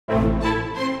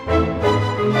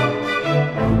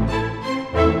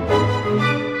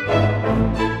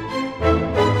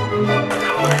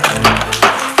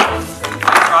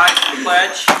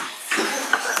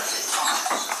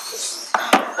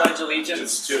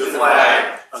the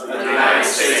flag of the United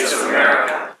States of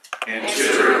America and to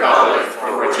the republic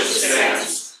for which it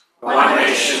stands, one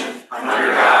nation,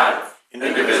 under God,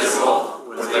 indivisible,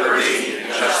 with liberty and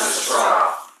justice for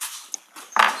all.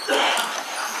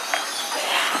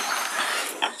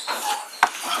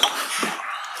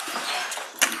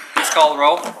 Please call the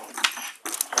roll.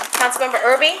 Councilmember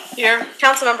Irby? Here.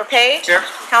 Councilmember Page? Here.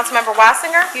 Councilmember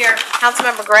Wassinger? Here.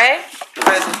 Councilmember Gray?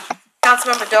 Present.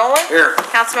 Councilmember Dolan? Here.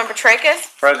 Councilmember Tracus?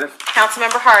 Present.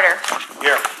 Councilmember Harder?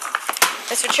 Here.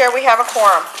 Mr. Chair, we have a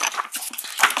quorum.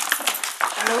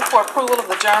 I move for approval of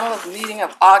the journal of the meeting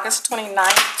of August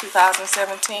 29th,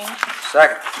 2017,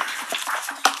 Second.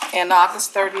 and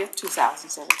August 30th,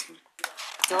 2017.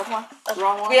 Third one?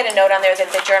 Wrong one? We had a note on there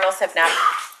that the journals have not,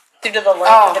 due to the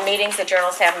length of the meetings, the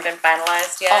journals haven't been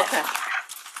finalized yet. Okay.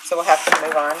 So we'll have to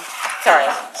move on. Sorry.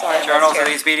 Journals of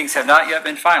these meetings have not yet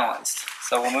been finalized,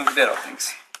 so we'll move to bid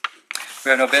openings. We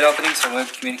have no bid openings, so we'll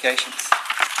move to communications.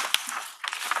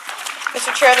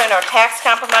 Mr. Chair, there are no tax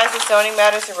compromises, zoning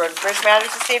matters, or road and bridge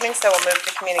matters this evening, so we'll move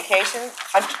to communications,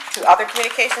 to other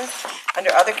communications.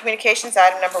 Under other communications,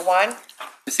 item number 1.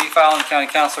 Receive, file, and the county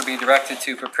council be directed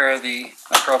to prepare the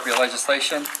appropriate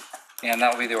legislation, and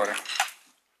that will be the order.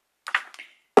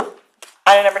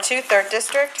 Item number 2, 3rd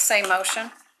District. Same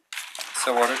motion.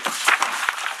 So ordered.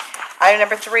 Item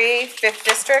number 3, 5th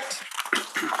District.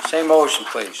 Same motion,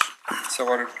 please. So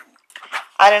ordered.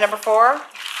 Item number 4.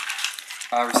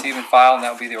 Receive and file, and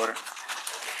that will be the order.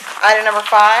 Item number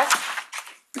 5.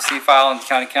 Receive, file, and the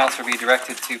county council be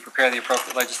directed to prepare the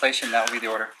appropriate legislation, that will be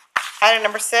the order. Item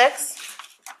number 6.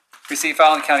 Receive,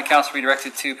 file, and the county council be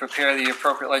directed to prepare the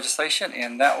appropriate legislation,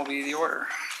 and that will be the order.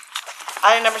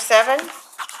 Item number 7.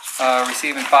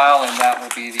 Receive and file, and that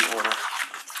will be the order.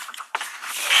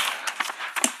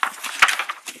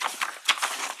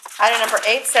 Item number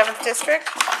 8, 7th District.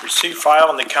 Receive, file,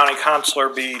 and the county councilor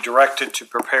be directed to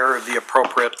prepare the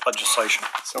appropriate legislation.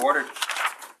 So ordered.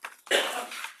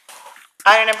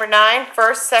 Item number 9,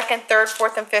 1st, 2nd, 3rd,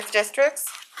 4th, and 5th Districts.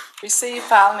 Receive,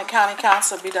 file, and the county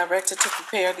council be directed to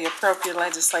prepare the appropriate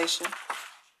legislation.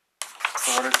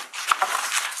 So ordered.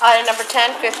 Item number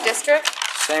 10, 5th District.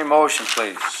 Same motion,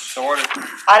 please. So ordered.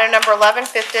 Item number 11,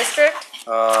 5th District.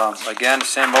 Again,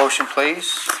 same motion,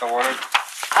 please. So ordered.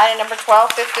 Item number 12,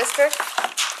 5th District.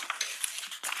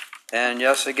 And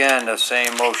yes, again, the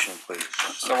same motion, please.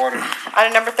 So ordered.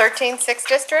 Item number 13, 6th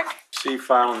District. Receive,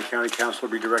 file, and the county council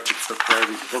will be directed to prepare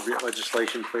the appropriate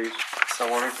legislation, please. So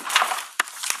ordered.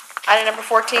 Item number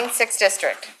 14, 6th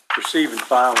District. Receive and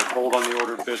file and hold on the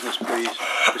order of business, please.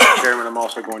 Mr. Chairman, I'm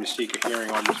also going to seek a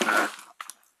hearing on this matter.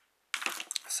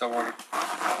 So ordered.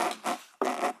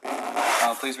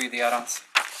 Please read the add-ons.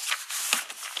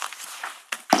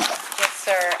 Yes,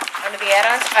 sir. Under the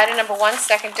add-ons, item number 1,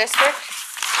 2nd District.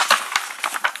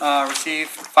 Receive,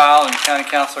 file, and the county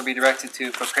council be directed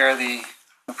to prepare the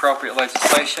appropriate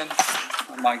legislation.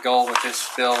 My goal with this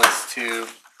bill is to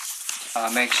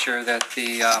make sure that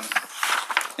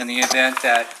in the event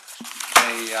that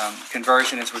a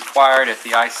conversion is required at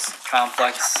the ICE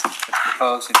complex that's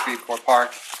proposed in Shreveport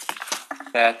Park,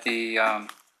 that the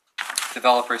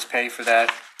developers pay for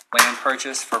that land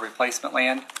purchase for replacement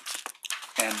land.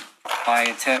 And my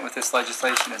intent with this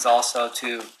legislation is also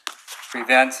to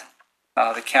prevent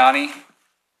the county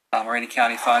or any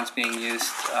county funds being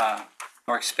used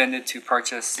or expended to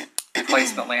purchase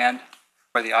replacement land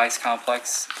for the ICE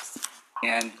complex,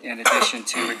 and in addition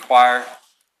to require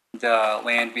the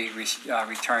land be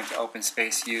returned to open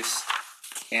space use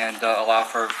and allow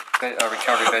for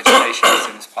recovery vegetation as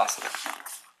soon as possible.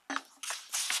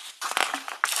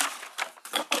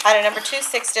 Item number 2,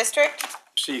 6th District.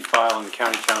 Receive, file, and the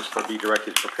county council will be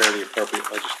directed to prepare the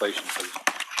appropriate legislation, please.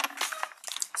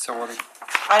 So ordered.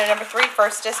 Item number 3,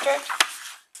 1st District.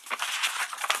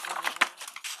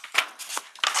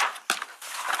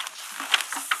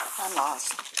 I'm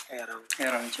lost.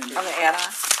 Add-on agenda. On the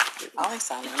add-on? I only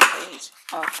saw one page.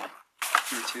 Okay.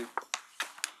 Me too.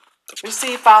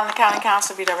 Receive, file, and the county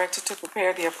council be directed to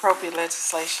prepare the appropriate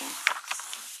legislation.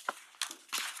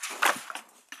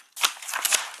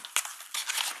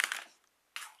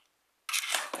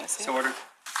 That's it? So ordered.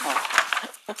 Oh.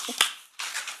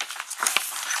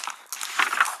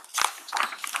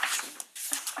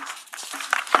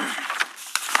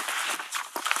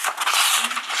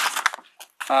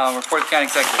 Report of county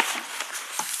executive.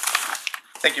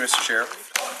 Thank you, Mr. Chair.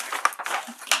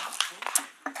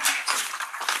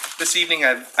 This evening,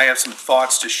 I have some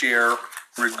thoughts to share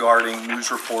regarding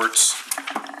news reports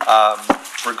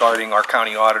regarding our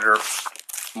county auditor,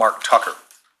 Mark Tucker.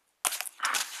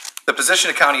 The position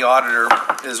of county auditor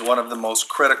is one of the most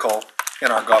critical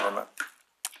in our government.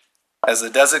 as the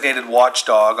designated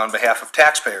watchdog on behalf of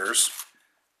taxpayers,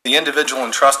 the individual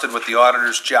entrusted with the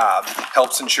auditor's job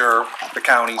helps ensure the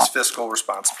county's fiscal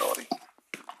responsibility.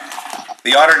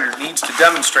 The auditor needs to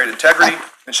demonstrate integrity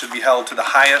and should be held to the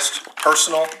highest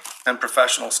personal and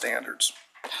professional standards.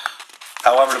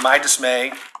 However, to my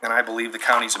dismay, and I believe the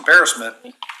county's embarrassment,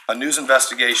 a news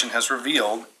investigation has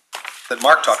revealed that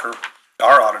Mark Tucker,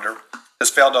 our auditor, has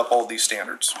failed to uphold these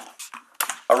standards.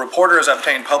 A reporter has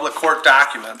obtained public court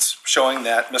documents showing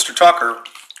that Mr. Tucker,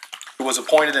 who was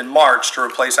appointed in March to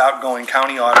replace outgoing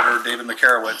County Auditor David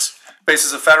McCarowitz,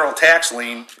 faces a federal tax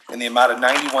lien in the amount of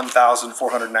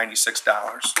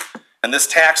 $91,496. And this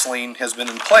tax lien has been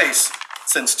in place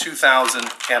since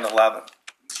 2011.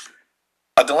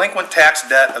 A delinquent tax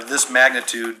debt of this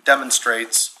magnitude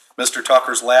demonstrates Mr.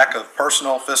 Tucker's lack of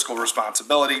personal fiscal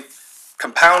responsibility,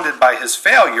 compounded by his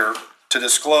failure to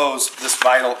disclose this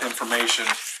vital information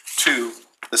to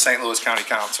the St. Louis County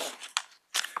Council.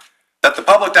 That the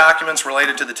public documents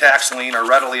related to the tax lien are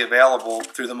readily available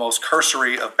through the most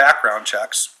cursory of background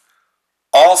checks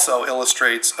also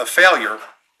illustrates a failure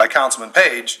by Councilman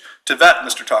Page to vet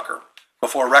Mr. Tucker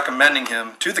before recommending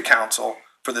him to the council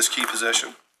for this key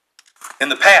position. In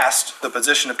the past, the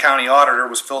position of county auditor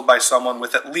was filled by someone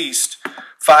with at least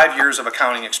 5 years of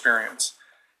accounting experience,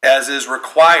 as is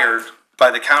required by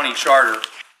the county charter,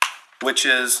 which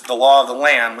is the law of the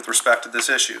land with respect to this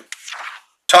issue.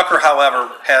 Tucker,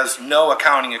 however, has no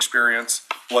accounting experience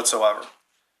whatsoever.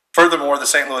 Furthermore, the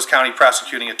St. Louis County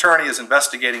prosecuting attorney is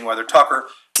investigating whether Tucker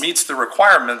meets the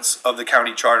requirements of the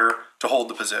county charter to hold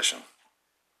the position.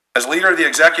 As leader of the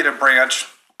executive branch,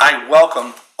 I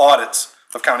welcome audits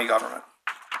of county government.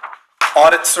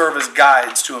 Audits serve as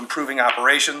guides to improving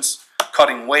operations,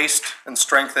 cutting waste, and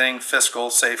strengthening fiscal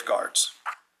safeguards.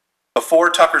 Before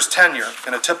Tucker's tenure,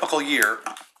 in a typical year,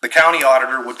 the county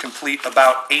auditor would complete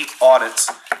about 8 audits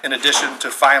in addition to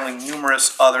filing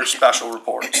numerous other special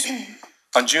reports.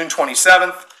 On June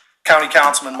 27th, County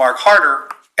Councilman Mark Harder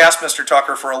asked Mr.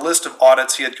 Tucker for a list of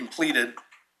audits he had completed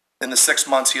in the 6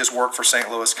 months he has worked for St.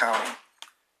 Louis County.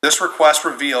 This request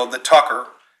revealed that Tucker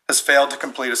has failed to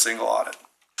complete a single audit.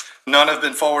 None have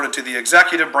been forwarded to the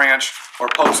executive branch or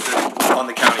posted on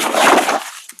the county website,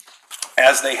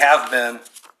 as they have been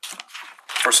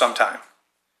for some time.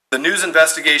 The news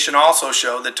investigation also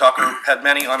showed that Tucker had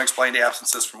many unexplained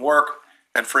absences from work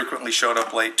and frequently showed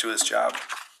up late to his job.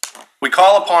 We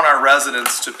call upon our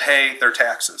residents to pay their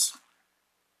taxes.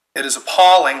 It is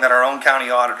appalling that our own county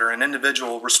auditor, an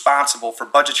individual responsible for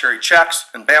budgetary checks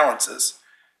and balances,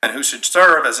 and who should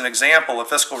serve as an example of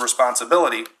fiscal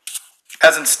responsibility,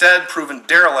 has instead proven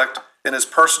derelict in his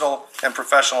personal and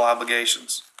professional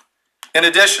obligations. In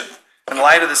addition, in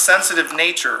light of the sensitive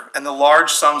nature and the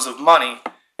large sums of money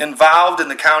involved in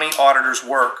the county auditor's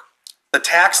work, the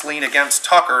tax lien against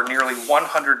Tucker, nearly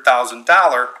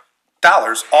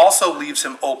 $100,000, also leaves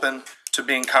him open to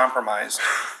being compromised.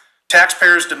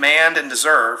 Taxpayers demand and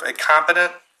deserve a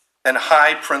competent and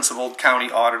high-principled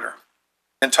county auditor.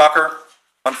 And Tucker,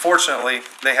 unfortunately,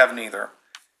 they have neither.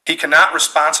 He cannot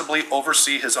responsibly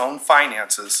oversee his own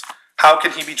finances. How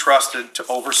can he be trusted to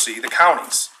oversee the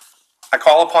county's? I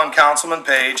call upon Councilman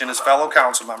Page and his fellow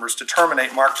council members to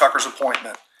terminate Mark Tucker's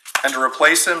appointment and to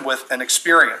replace him with an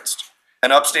experienced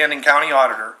and upstanding county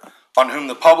auditor on whom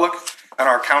the public and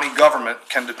our county government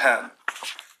can depend.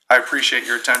 I appreciate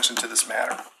your attention to this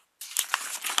matter.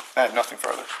 I have nothing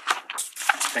further.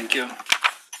 Thank you.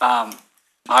 I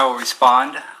will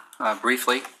respond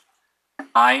briefly.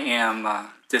 I am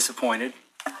disappointed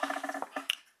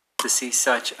to see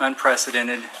such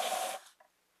unprecedented,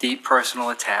 deep personal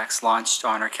attacks launched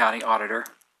on our county auditor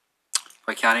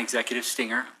by County Executive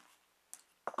Stinger.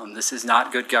 This is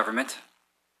not good government.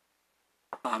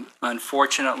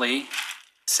 Unfortunately,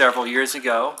 several years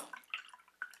ago,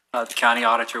 the county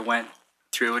auditor went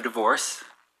through a divorce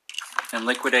and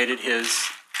liquidated his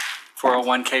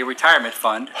 401k retirement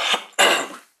fund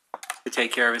to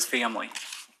take care of his family.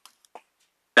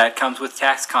 That comes with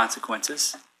tax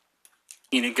consequences.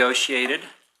 He negotiated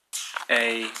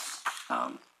a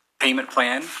payment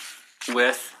plan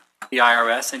with the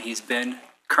IRS, and he's been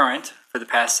current for the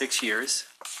past 6 years.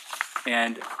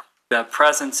 And the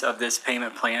presence of this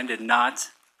payment plan did not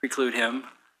preclude him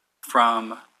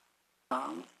from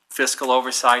fiscal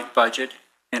oversight, budget,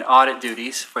 and audit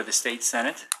duties for the state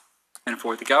senate and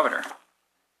for the governor.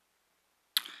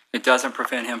 It doesn't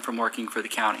prevent him from working for the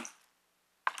county.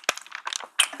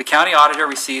 The county auditor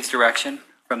receives direction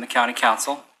from the county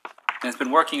council and has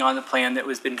been working on the plan that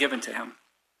was been given to him.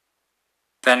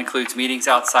 That includes meetings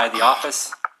outside the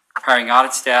office, hiring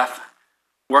audit staff,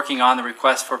 working on the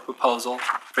request for proposal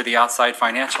for the outside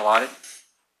financial audit,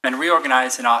 and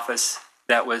reorganize an office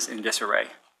that was in disarray.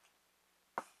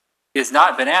 He has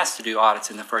not been asked to do audits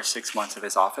in the first 6 months of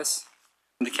his office,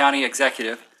 and the county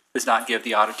executive does not give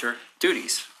the auditor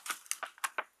duties.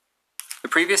 The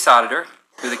previous auditor,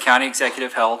 who the county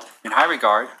executive held in high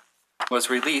regard, was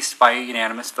released by a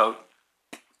unanimous vote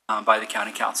by the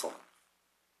county council.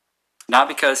 Not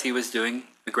because he was doing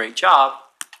a great job,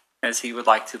 as he would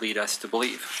like to lead us to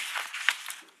believe.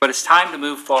 But it's time to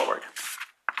move forward.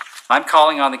 I'm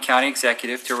calling on the county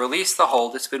executive to release the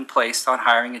hold that's been placed on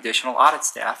hiring additional audit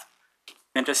staff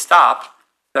and to stop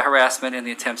the harassment and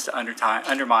the attempts to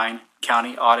undermine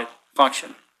county audit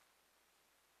function.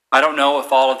 I don't know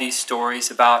if all of these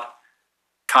stories about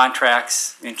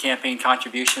contracts and campaign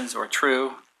contributions are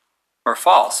true or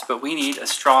false, but we need a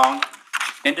strong,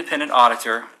 independent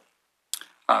auditor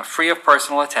free of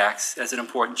personal attacks as an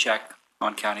important check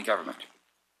on county government.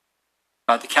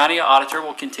 The county auditor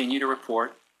will continue to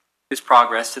report his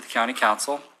progress to the county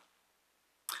council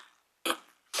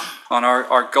on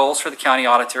our goals for the county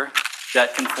auditor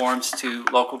that conforms to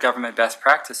local government best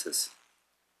practices,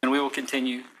 and we will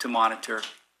continue to monitor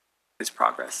his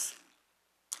progress.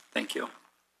 Thank you.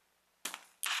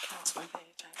 Councilman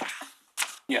Page.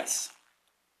 Yes.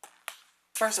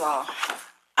 First of all,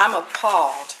 I'm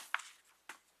appalled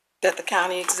that the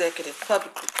county executive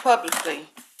publicly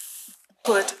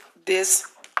put this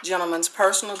gentleman's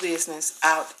personal business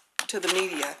out to the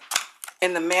media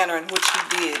in the manner in which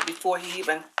he did before he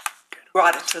even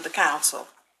brought it to the council.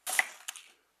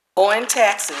 Owing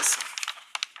taxes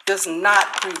does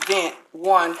not prevent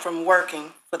one from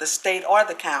working for the state or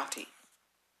the county.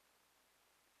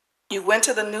 You went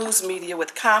to the news media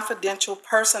with confidential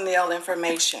personnel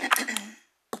information.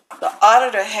 The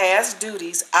auditor has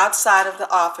duties outside of the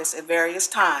office at various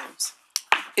times.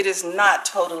 It is not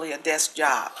totally a desk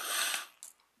job.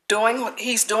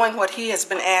 He's doing what he has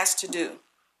been asked to do.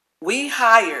 We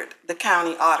hired the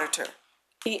county auditor.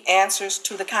 He answers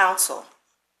to the council.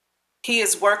 He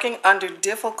is working under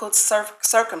difficult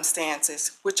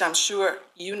circumstances, which I'm sure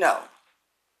you know.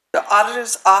 The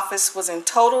auditor's office was in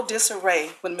total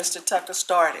disarray when Mr. Tucker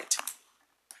started.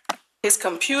 His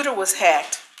computer was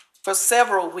hacked for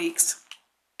several weeks,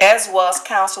 as was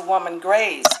Councilwoman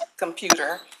Gray's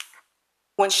computer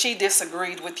when she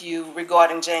disagreed with you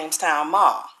regarding Jamestown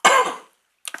Mall.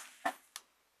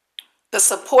 The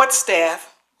support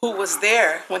staff who was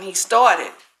there when he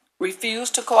started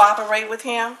refused to cooperate with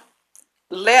him,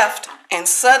 left, and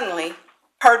suddenly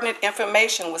pertinent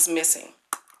information was missing.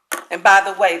 And by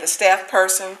the way, the staff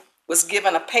person was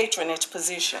given a patronage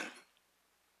position.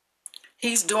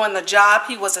 He's doing the job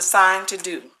he was assigned to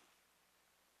do.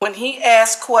 When he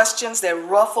asks questions that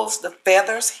ruffles the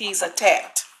feathers, he's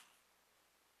attacked.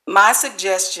 My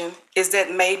suggestion is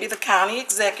that maybe the county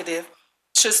executive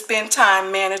should spend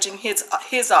time managing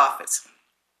his office.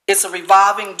 It's a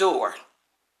revolving door.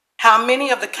 How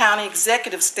many of the county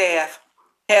executive staff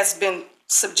has been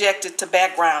subjected to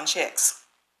background checks?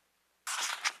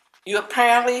 You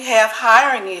apparently have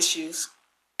hiring issues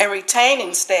and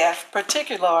retaining staff,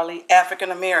 particularly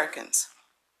African Americans.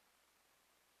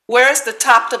 Where is the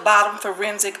top to bottom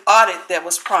forensic audit that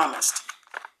was promised?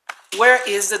 Where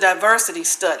is the diversity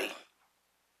study?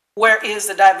 Where is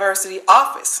the diversity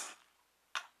office?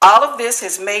 All of this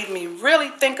has made me really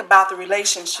think about the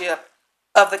relationship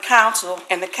of the council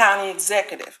and the county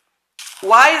executive.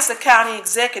 Why is the county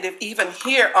executive even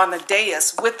here on the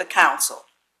dais with the council?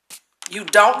 You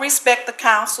don't respect the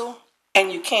council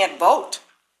and you can't vote.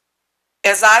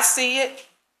 As I see it,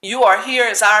 you are here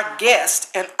as our guest,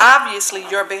 and obviously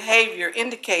your behavior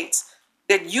indicates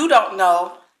that you don't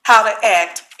know how to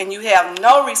act and you have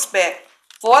no respect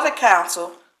for the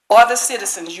council or the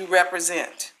citizens you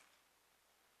represent.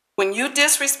 When you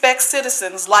disrespect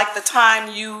citizens, like the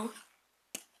time you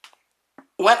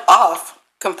went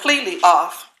completely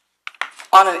off,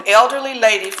 on an elderly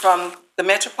lady from the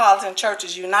Metropolitan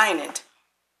Churches United,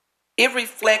 it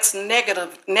reflects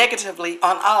negatively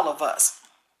on all of us.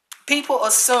 People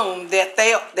assume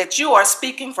that you are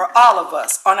speaking for all of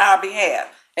us on our behalf,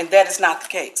 and that is not the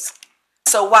case.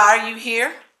 So why are you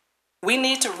here? We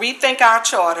need to rethink our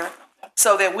charter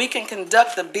so that we can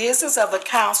conduct the business of the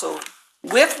council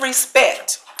with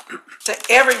respect to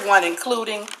everyone,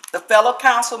 including the fellow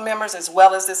council members as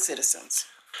well as the citizens.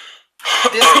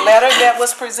 This letter that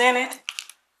was presented,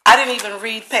 I didn't even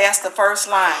read past the first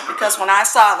line, because when I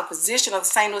saw the position of the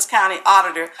St. Louis County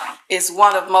Auditor is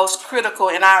one of most critical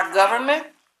in our government,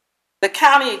 the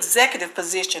county executive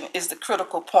position is the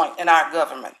critical point in our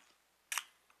government.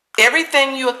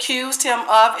 Everything you accused him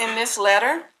of in this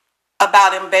letter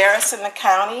about embarrassing the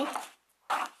county,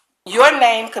 your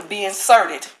name could be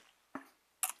inserted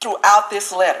throughout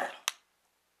this letter.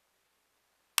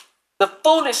 The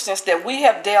foolishness that we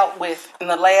have dealt with in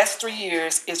the last 3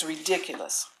 years is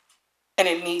ridiculous, and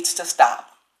it needs to stop.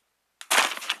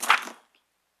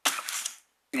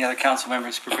 Any other council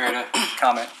members prepared to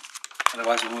comment?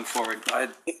 Otherwise, we'll move forward. I'd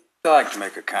like to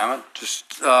make a comment,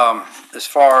 just as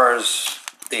far as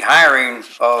the hiring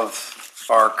of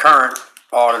our current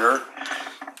auditor.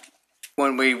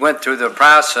 When we went through the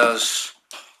process,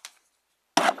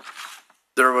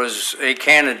 there was a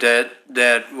candidate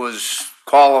that was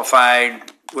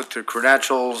qualified with the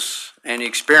credentials and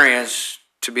experience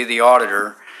to be the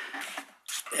auditor,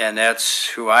 and that's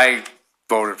who I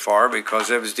voted for, because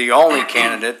it was the only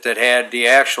candidate that had the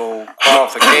actual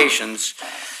qualifications,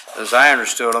 as I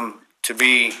understood them, to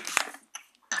be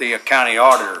the county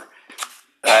auditor.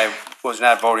 I was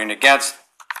not voting against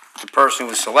the person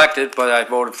who was selected, but I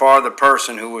voted for the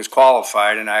person who was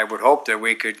qualified, and I would hope that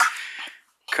we could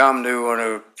come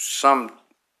to some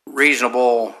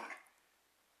reasonable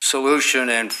solution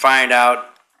and find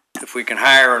out if we can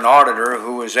hire an auditor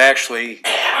who is actually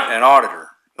an auditor,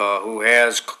 who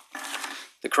has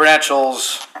the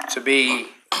credentials to be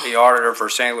the auditor for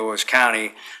St. Louis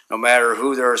County, no matter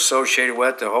who they're associated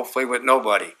with, hopefully with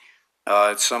nobody.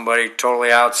 It's somebody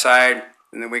totally outside,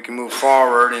 and then we can move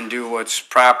forward and do what's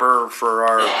proper for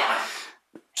our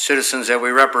citizens that we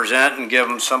represent, and give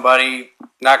them somebody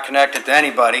not connected to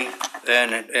anybody,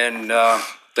 and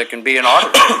that can be an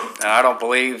auditor. And I don't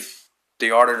believe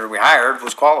the auditor we hired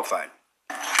was qualified.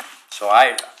 So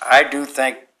I do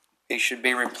think he should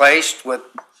be replaced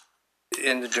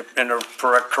in the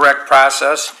correct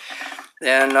process,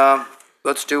 and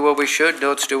let's do what we should do.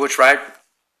 Let's do what's right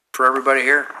for everybody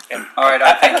here. All right,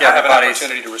 I think I have an everybody's,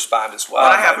 opportunity to respond as well.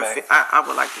 Well, if I may. I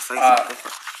would like to say something.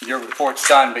 your report's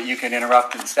done, but you can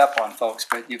interrupt and step on folks,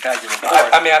 but you've had your report.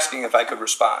 I'm asking if I could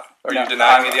respond. Are No, you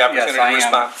denying me the opportunity yes, I to am,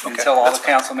 respond? Okay, until all that's the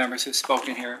fine. council members have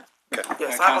spoken here.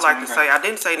 Yes, I would like to say, I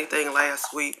didn't say anything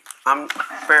last week. I'm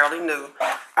fairly new.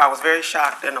 I was very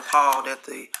shocked and appalled at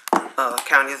the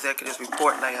county executive's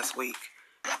report last week.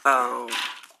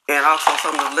 And also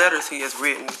some of the letters he has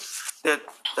written that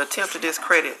attempt to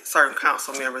discredit certain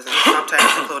council members, and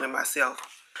sometimes including myself.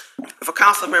 If a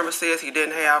council member says he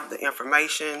didn't have the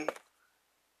information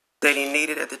that he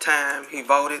needed at the time he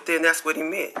voted, then that's what he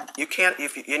meant. You can't,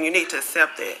 and you need to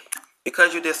accept that.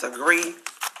 Because you disagree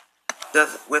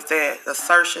with that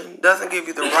assertion doesn't give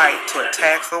you the right to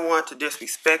attack someone, to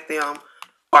disrespect them,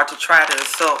 or to try to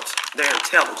insult their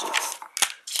intelligence.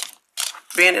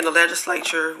 Being in the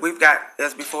legislature, we've got,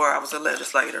 as before I was a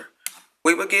legislator,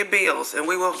 we would get bills and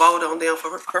we would vote on them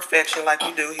for perfection like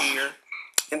we do here.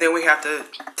 And then we have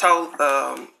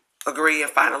to agree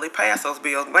and finally pass those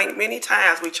bills. Many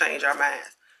times we change our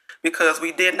minds because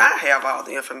we did not have all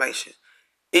the information.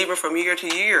 Even from year to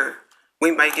year,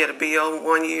 we may get a bill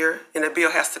 1 year and the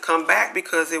bill has to come back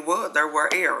because there were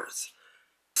errors.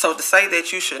 So to say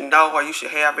that you should know or you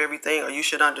should have everything or you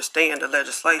should understand the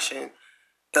legislation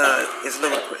is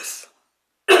ludicrous.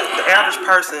 The average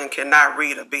person cannot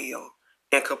read a bill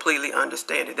and completely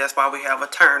understand it. That's why we have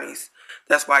attorneys.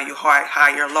 That's why you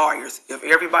hire lawyers. If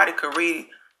everybody could read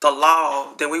the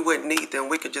law, then we wouldn't need them.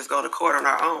 We could just go to court on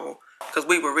our own because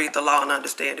we would read the law and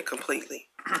understand it completely.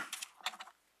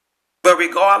 But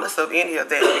regardless of any of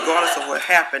that, regardless of what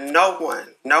happened, no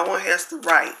one has the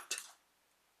right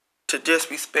to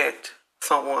disrespect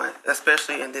someone,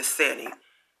 especially in this setting.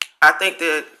 I think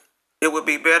that it would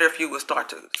be better if you would start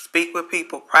to speak with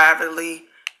people privately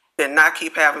and not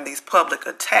keep having these public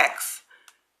attacks.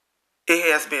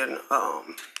 It has been,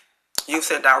 you've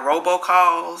sent out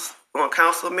robocalls on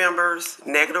council members,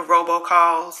 negative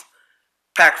robocalls,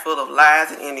 packed full of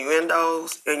lies and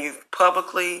innuendos, and you've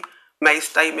publicly made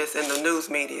statements in the news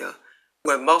media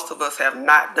when most of us have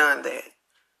not done that.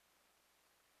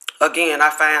 Again, I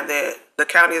find that the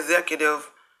county executive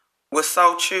would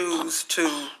so choose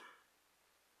to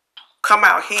come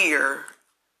out here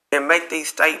and make these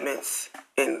statements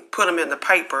and put them in the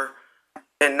paper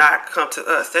and not come to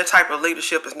us. That type of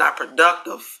leadership is not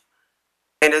productive,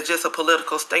 and it's just a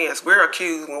political stance. We're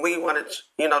accused when we want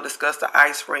to, discuss the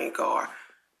ice rink or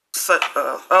such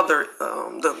other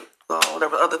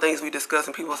other things we discuss,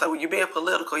 and people say, well, you're being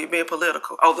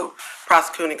political. Oh, the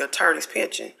prosecuting attorney's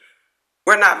pension.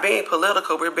 We're not being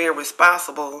political. We're being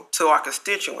responsible to our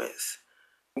constituents.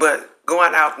 But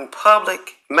going out in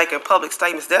public, making public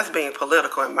statements, that's being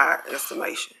political in my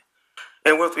estimation.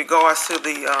 And with regards to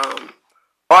the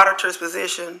auditor's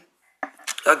position,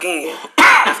 again,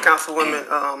 as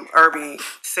Councilwoman Irby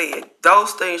said,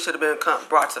 those things should have been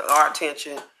brought to our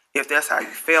attention if that's how you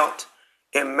felt,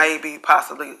 and maybe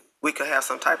possibly we could have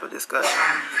some type of discussion.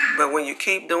 But when you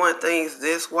keep doing things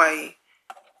this way,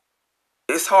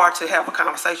 it's hard to have a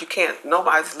conversation.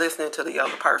 Nobody's listening to the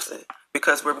other person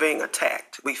because we're being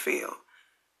attacked, we feel.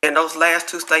 And those last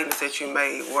two statements that you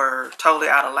made were totally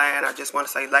out of line. I just want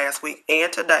to say last week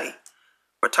and today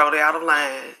were totally out of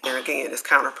line. And again, it's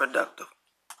counterproductive.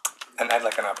 And I'd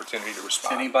like an opportunity to Does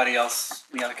respond. anybody else,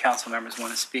 any other council members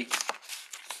want to speak?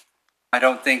 I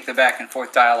don't think the back and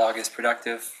forth dialogue is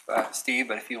productive, Steve,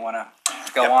 but if you want to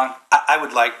go on. I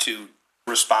would like to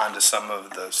respond to some of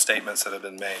the statements that have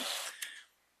been made.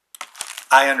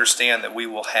 I understand that we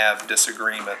will have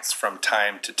disagreements from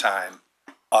time to time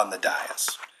on the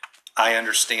dais. I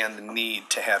understand the need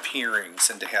to have hearings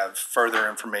and to have further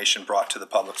information brought to the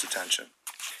public's attention.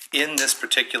 In this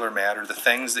particular matter, the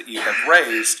things that you have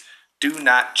raised do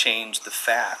not change the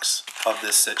facts of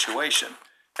this situation.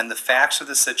 And the facts of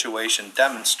the situation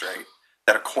demonstrate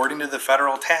that according to the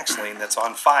federal tax lien that's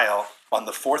on file on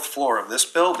the 4th floor of this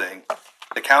building,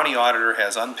 the county auditor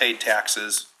has unpaid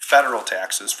taxes, federal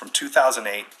taxes from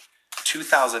 2008,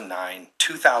 2009,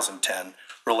 2010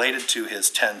 related to his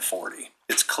 1040.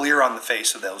 It's clear on the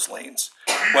face of those liens.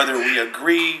 Whether we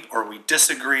agree or we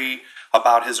disagree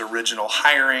about his original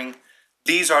hiring,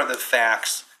 these are the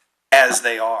facts as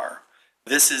they are.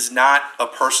 This is not a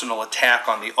personal attack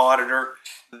on the auditor.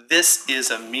 This is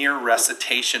a mere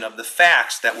recitation of the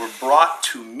facts that were brought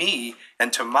to me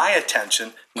and to my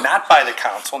attention, not by the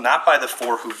council, not by the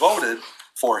 4 who voted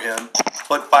for him,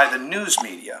 but by the news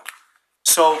media.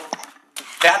 So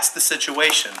that's the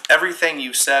situation. Everything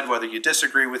you said, whether you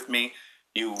disagree with me,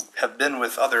 you have been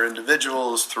with other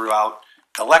individuals throughout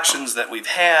elections that we've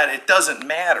had, it doesn't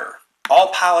matter. All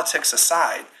politics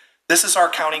aside, this is our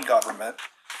county government.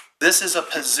 This is a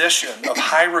position of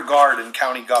high regard in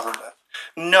county government.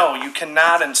 No, you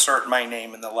cannot insert my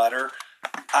name in the letter.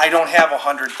 I don't have a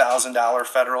 $100,000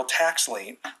 federal tax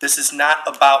lien. This is not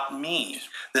about me.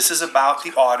 This is about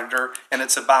the auditor, and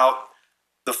it's about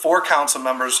the 4 council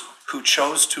members who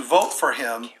chose to vote for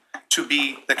him to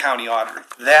be the county auditor.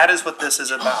 That is what this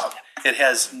is about. It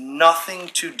has nothing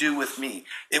to do with me.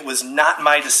 It was not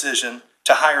my decision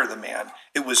to hire the man.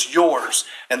 It was yours,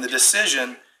 and the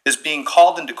decision is being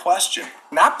called into question,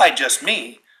 not by just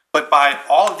me, but by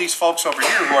all of these folks over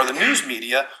here who are the news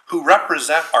media who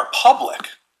represent our public.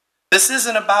 This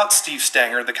isn't about Steve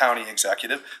Stanger, the county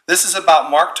executive. This is about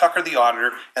Mark Tucker, the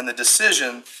auditor, and the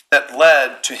decision that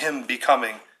led to him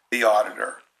becoming the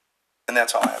auditor. And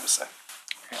that's all I have to say.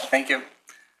 Thank you.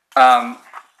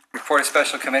 Report of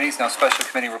special committees, no special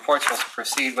committee reports. We'll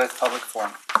proceed with public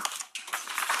forum.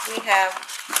 We have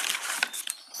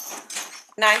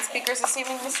 9 speakers this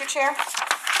evening, Mr. Chair.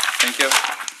 Thank you.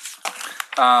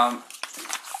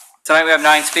 Tonight we have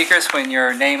 9 speakers. When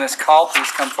your name is called,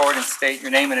 please come forward and state your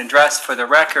name and address for the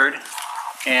record.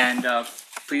 And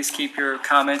please keep your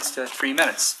comments to 3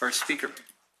 minutes. First speaker.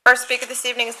 First speaker this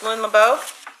evening is Lynn LeBeau.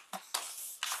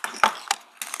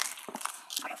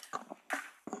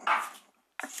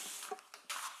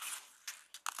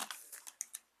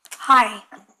 Hi,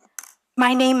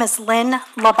 my name is Lynn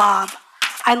LeBob.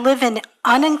 I live in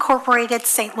unincorporated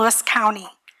St. Louis County.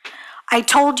 I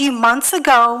told you months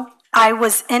ago I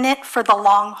was in it for the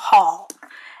long haul,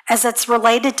 as it's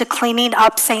related to cleaning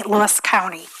up St. Louis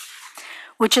County,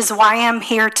 which is why I'm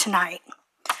here tonight.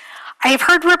 I have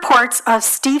heard reports of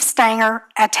Steve Stanger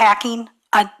attacking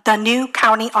the new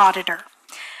county auditor.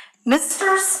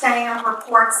 Mr. Stanger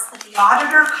reports that the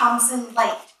auditor comes in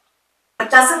late, but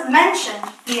doesn't mention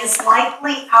he is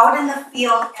likely out in the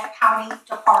field at county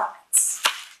departments.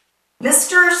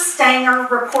 Mr. Stanger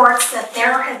reports that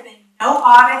there have been no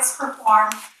audits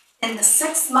performed in the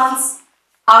 6 months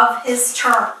of his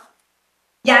term,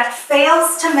 yet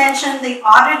fails to mention the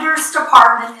auditor's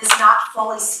department is not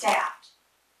fully staffed.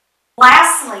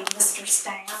 Lastly, Mr.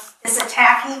 Stanger is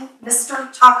attacking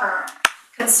Mr. Tucker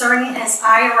concerning his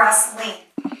IRS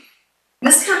lien.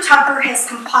 Mr. Tucker has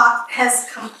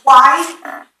complied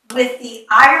with the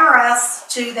IRS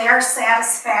to their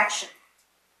satisfaction,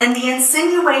 and the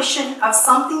insinuation of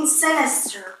something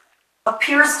sinister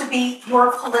appears to be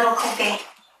your political game.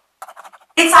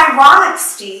 It's ironic,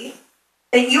 Steve,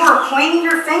 that you are pointing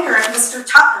your finger at Mr.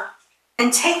 Tucker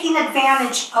and taking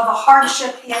advantage of a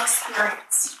hardship he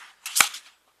experienced.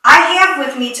 I have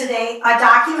with me today a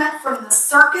document from the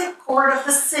Circuit Court of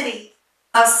the City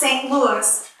of St.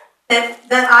 Louis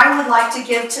that I would like to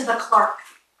give to the clerk.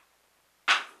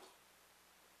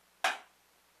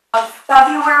 Of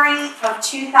February of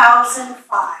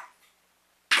 2005.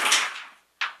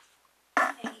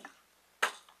 Thank you.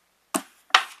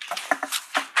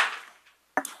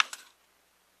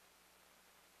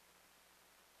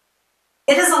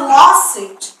 It is a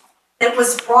lawsuit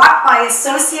was brought by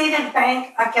Associated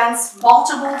Bank against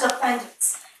multiple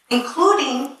defendants,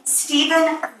 including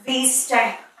Stephen V.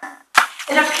 Stenger.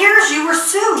 It appears you were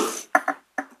sued,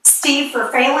 Steve,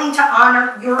 for failing to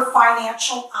honor your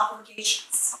financial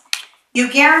obligations. You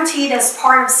guaranteed as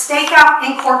part of Stakeout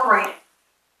Incorporated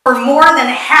for more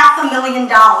than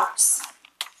 $500,000,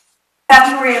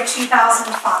 February of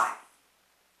 2005.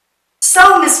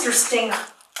 So, Mr. Stenger,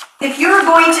 if you're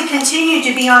going to continue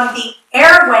to be on the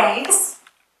airwaves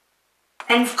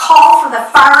and call for the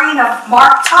firing of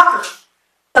Mark Tucker,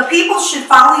 the people should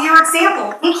follow your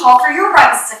example and call for your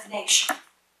resignation.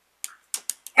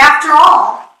 After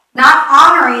all, not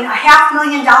honoring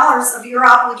 $500,000 of your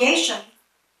obligation,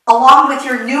 along with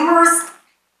your numerous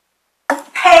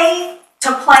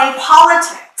pay-to-play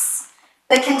politics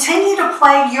that continue to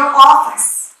plague your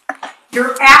office,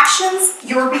 your actions,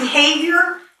 your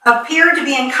behavior appear to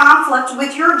be in conflict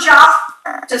with your job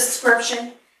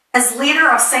description as leader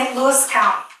of St. Louis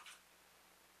County.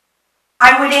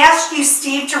 I would ask you,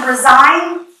 Steve, to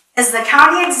resign as the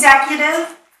county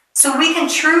executive so we can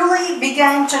truly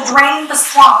begin to drain the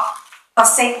swamp of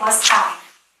St. Louis County.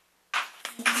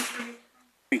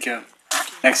 Thank you.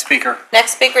 Next speaker.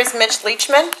 Next speaker is Mitch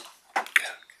Leachman.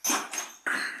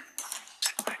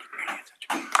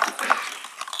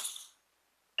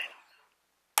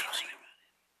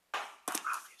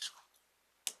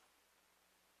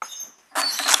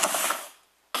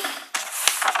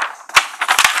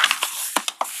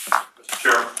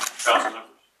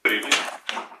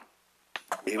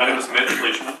 My name is Mitch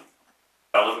Leachman.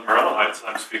 I live in Maryland Heights, and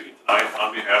I'm speaking tonight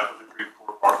on behalf of the Creve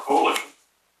Coeur Park Coalition.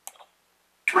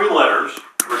 3 letters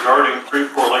regarding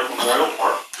Creve Coeur Lake Memorial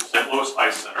Park, the St. Louis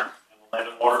Ice Center, and the Land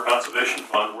and Water Conservation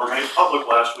Fund were made public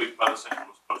last week by the St.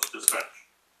 Louis Post-Dispatch.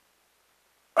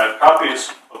 I have copies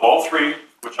of all 3,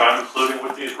 which I'm including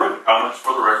with these written comments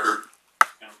for the record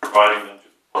and providing them to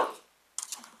the clerk.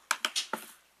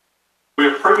 We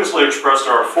have previously expressed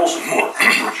our full support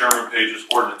for Chairman Page's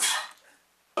ordinance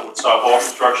that would stop all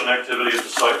construction activity at the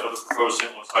site of the proposed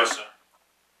St. Louis Ice Center.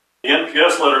 The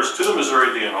NPS letters to the Missouri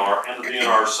DNR and the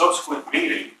DNR's subsequent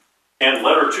meeting and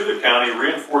letter to the county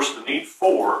reinforced the need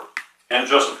for and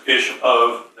justification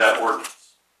of that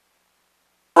ordinance.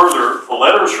 Further, the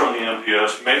letters from the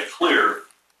NPS make clear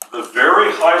the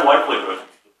very high likelihood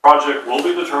the project will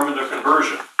be determined a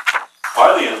conversion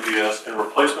by the NPS and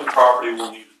replacement property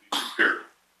will need to be secured.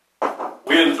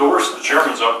 We endorse the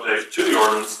chairman's update to the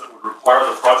ordinance that would require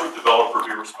the project developer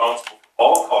be responsible for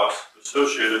all costs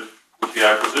associated with the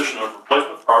acquisition of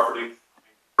replacement property and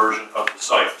conversion of the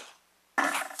site.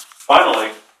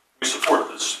 Finally, we support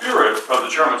the spirit of the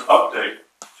chairman's update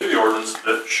to the ordinance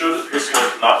that should this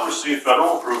list not receive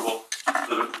federal approval,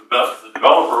 the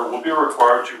developer will be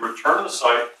required to return the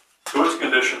site to its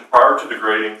condition prior to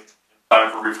degrading in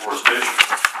time for reforestation.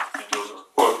 And those are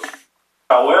quotes.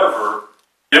 However,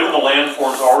 given the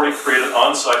landforms already created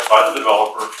on-site by the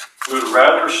developer, we would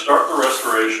rather start the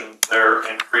restoration there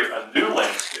and create a new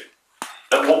landscape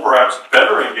that will perhaps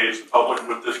better engage the public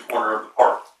with this corner of the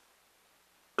park.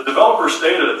 The developer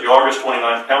stated at the August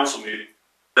 29th council meeting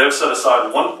they have set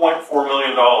aside $1.4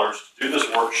 million to do this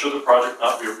work should the project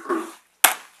not be approved.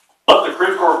 Let the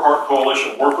Creve Coeur Park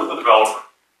Coalition work with the developer,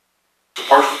 the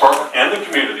Parks Department, and the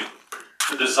community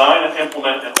to design and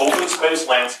implement an open space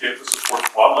landscape that supports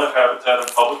wildlife habitat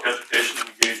and public education and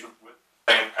engagement with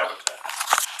the same habitat.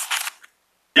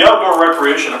 The outdoor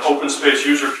recreation and open space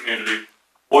user community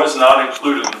was not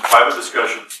included in the private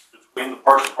discussions between the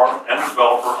Parks Department and the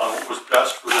developer on what was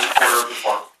best for this corner of the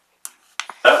park.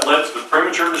 That led to the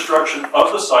premature destruction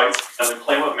of the site and the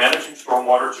claim of managing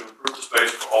stormwater to improve the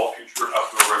space for all future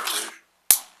outdoor recreation.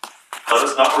 Let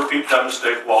us not repeat that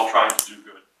mistake while trying to do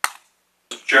good.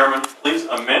 Mr. Chairman, please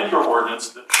amend your ordinance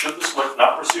that should the select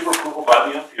not receive approval by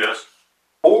the NPS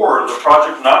or the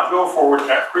project not go forward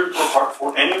at Creve Coeur Park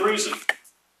for any reason,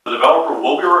 the developer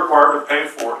will be required to pay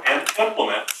for and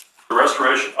implement the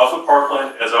restoration of the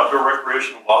parkland as outdoor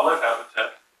recreation and wildlife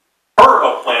habitat per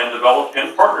a plan developed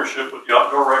in partnership with the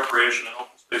outdoor recreation and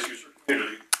open space user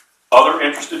community, other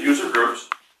interested user groups,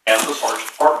 and the Parks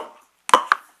Department.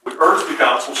 We urge the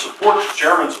council support the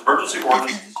chairman's emergency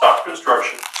ordinance to stop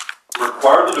construction, to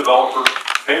require the developer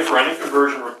to pay for any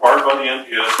conversion required by the NPS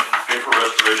and to pay for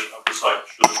restoration of the site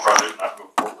should the project not go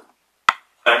forward.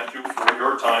 Thank you for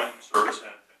your time, service,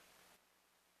 and attention.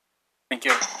 Thank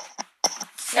you.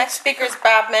 Next speaker is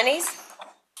Bob Mennies.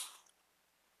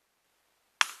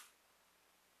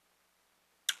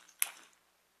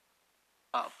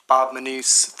 Bob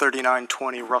Manise,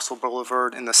 3920 Russell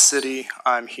Boulevard in the city.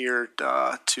 I'm here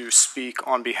to speak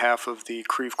on behalf of the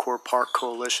Creve Coeur Park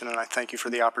Coalition, and I thank you for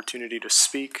the opportunity to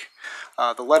speak.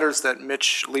 The letters that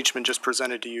Mitch Leachman just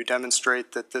presented to you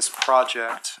demonstrate that this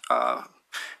project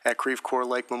at Creve Coeur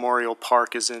Lake Memorial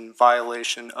Park is in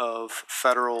violation of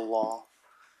federal law.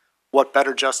 What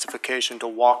better justification to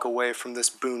walk away from this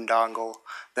boondoggle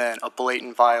than a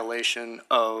blatant violation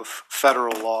of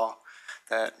federal law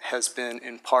that has been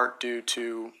in part due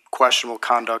to questionable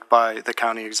conduct by the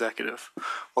county executive?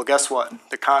 Well, guess what?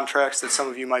 The contracts that some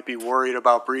of you might be worried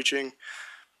about breaching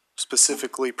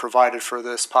specifically provided for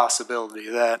this possibility,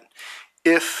 that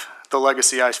if the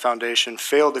Legacy Ice Foundation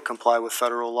failed to comply with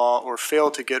federal law or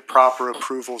failed to get proper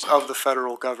approvals of the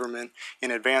federal government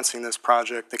in advancing this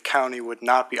project, the county would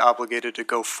not be obligated to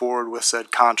go forward with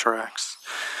said contracts.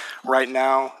 Right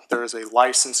now, there is a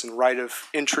license and right of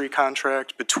entry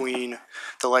contract between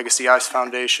the Legacy Ice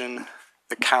Foundation,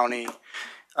 the county,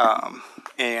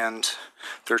 and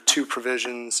there are two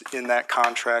provisions in that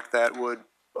contract that would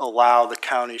allow the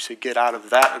county to get out of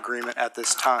that agreement at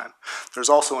this time. There's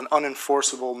also an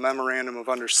unenforceable memorandum of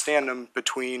understanding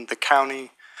between the county,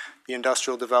 the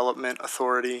Industrial Development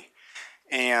Authority,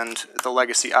 and the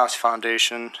Legacy Ice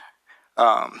Foundation.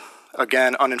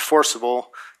 Again, unenforceable.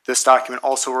 This document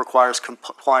also requires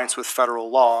compliance with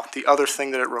federal law. The other thing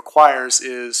that it requires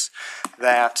is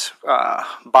that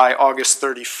by August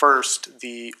 31st,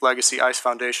 the Legacy Ice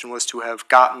Foundation was to have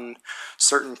gotten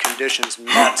certain conditions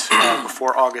met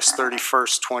before August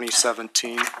 31st,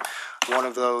 2017. One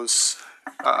of those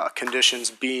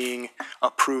conditions being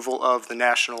approval of the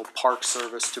National Park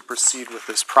Service to proceed with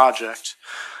this project.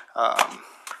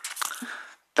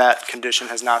 That condition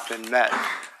has not been met.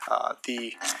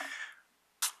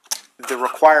 The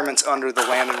requirements under the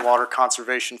Land and Water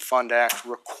Conservation Fund Act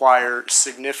require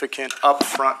significant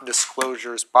upfront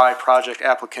disclosures by project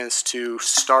applicants to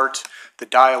start the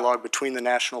dialogue between the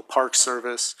National Park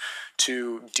Service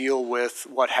to deal with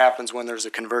what happens when there's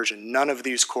a conversion. None of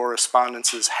these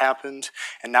correspondences happened,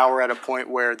 and now we're at a point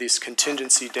where these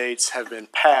contingency dates have been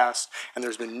passed, and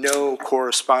there's been no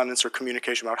correspondence or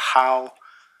communication about how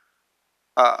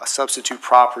substitute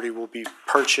property will be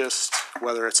purchased,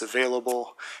 whether it's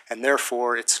available, and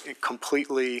therefore it's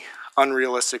completely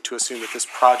unrealistic to assume that this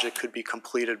project could be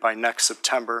completed by next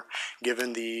September,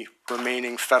 given the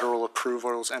remaining federal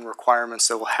approvals and requirements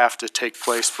that will have to take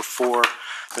place before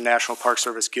the National Park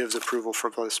Service gives approval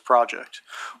for this project.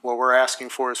 What we're asking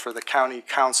for is for the county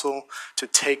council to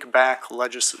take back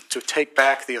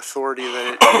the authority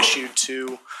that it issued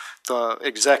to the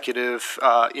executive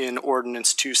in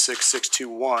Ordinance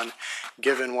 26621,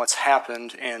 given what's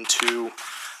happened, and to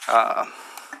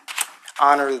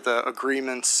honor the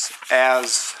agreements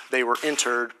as they were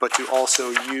entered, but to also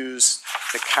use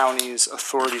the county's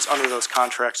authorities under those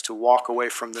contracts to walk away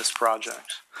from this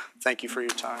project. Thank you for your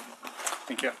time.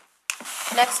 Thank you.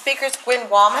 Next speaker is Gwen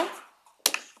Wallman.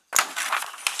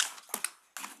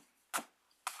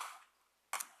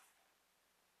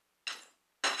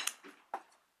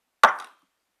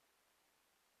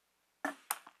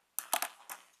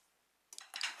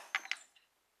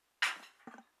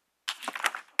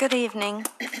 Good evening.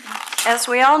 As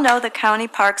we all know, the County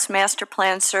Parks Master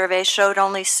Plan survey showed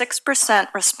only 6%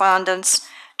 respondents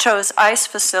chose ice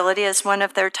facility as one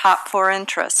of their top 4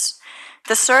 interests.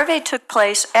 The survey took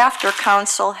place after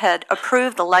Council had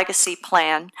approved the Legacy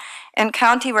Plan, and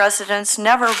county residents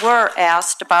never were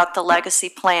asked about the Legacy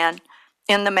Plan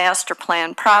in the Master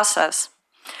Plan process.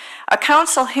 A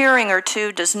council hearing or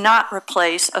two does not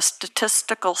replace a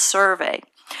statistical survey.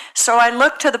 So I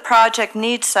looked to the project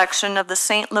needs section of the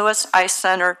St. Louis Ice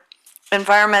Center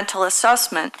environmental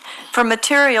assessment for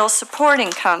materials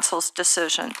supporting Council's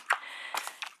decision.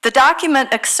 The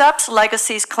document accepts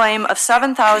Legacy's claim of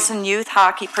 7,000 youth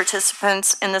hockey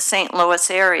participants in the St. Louis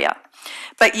area.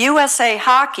 But USA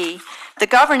Hockey, the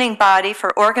governing body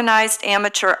for organized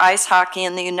amateur ice hockey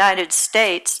in the United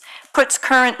States, puts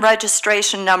current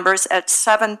registration numbers at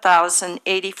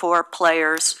 7,084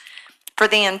 players for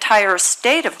the entire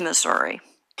state of Missouri.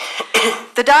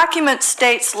 The document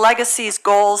states Legacy's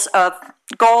goal of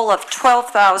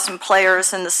 12,000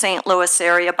 players in the St. Louis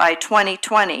area by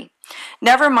 2020.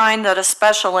 Never mind that a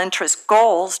special interest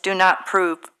goals do not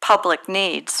prove public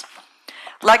needs.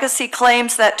 Legacy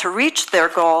claims that to reach their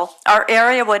goal, our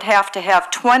area would have to have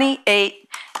 28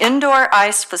 indoor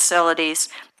ice facilities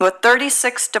with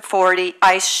 36 to 40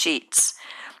 ice sheets.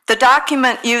 The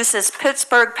document uses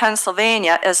Pittsburgh,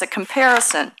 Pennsylvania as a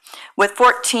comparison, with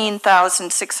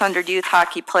 14,600 youth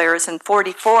hockey players and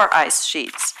 44 ice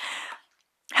sheets.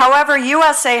 However,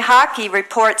 USA Hockey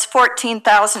reports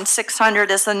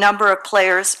 14,600 as the number of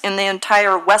players in the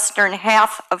entire western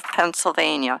half of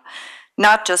Pennsylvania,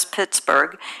 not just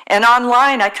Pittsburgh. And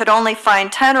online, I could only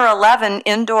find 10 or 11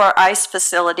 indoor ice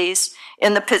facilities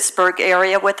in the Pittsburgh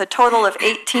area with a total of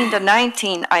 18 to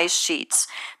 19 ice sheets.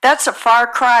 That's a far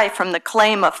cry from the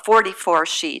claim of 44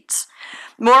 sheets.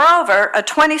 Moreover, a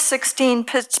 2016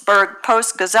 Pittsburgh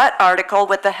Post-Gazette article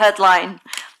with the headline,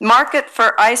 "Market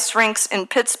for Ice Rinks in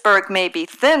Pittsburgh May Be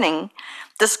Thinning,"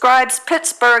 describes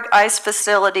Pittsburgh ice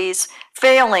facilities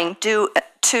failing due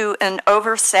to an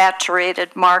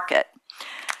oversaturated market.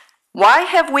 Why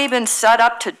have we been set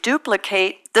up to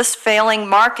duplicate this failing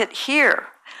market here?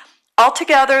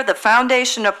 Altogether, the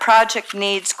foundation of project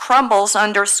needs crumbles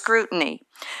under scrutiny.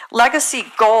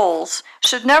 Legacy goals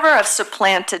should never have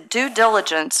supplanted due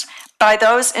diligence by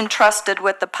those entrusted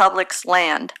with the public's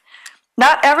land.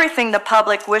 Not everything the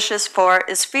public wishes for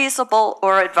is feasible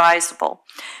or advisable,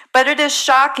 but it is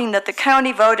shocking that the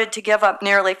county voted to give up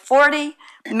nearly $40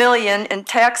 million in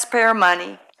taxpayer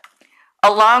money,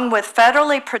 along with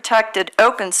federally protected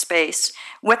open space,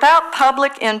 without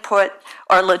public input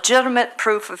or legitimate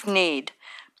proof of need.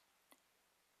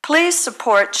 Please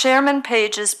support Chairman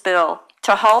Page's bill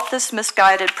to halt this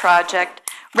misguided project,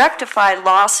 rectify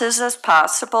losses as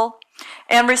possible,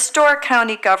 and restore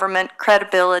county government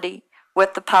credibility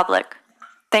with the public.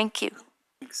 Thank you.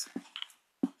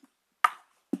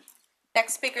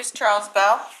 Next speaker is Charles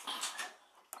Bell.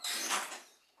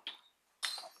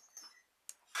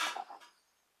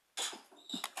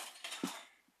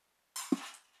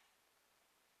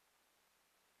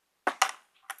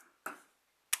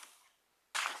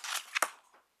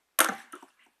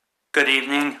 Good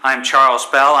evening. I'm Charles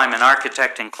Bell. I'm an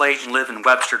architect in Clayton, live in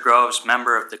Webster Groves,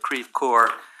 member of the Creve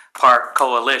Coeur Park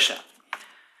Coalition.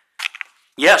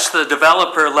 Yes, the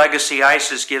developer Legacy Ice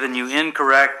has given you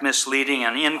incorrect, misleading,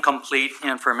 and incomplete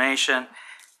information,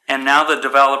 and now the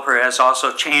developer has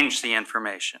also changed the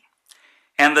information.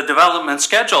 And the development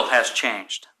schedule has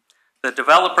changed. The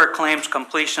developer claims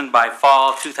completion by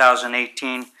fall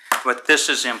 2018, but this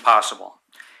is impossible.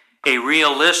 A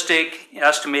realistic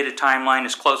estimated timeline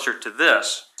is closer to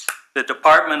this. The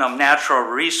Department of Natural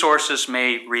Resources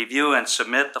may review and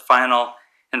submit the final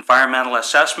environmental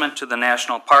assessment to the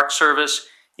National Park Service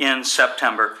in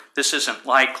September. This isn't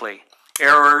likely.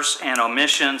 Errors and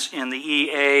omissions in the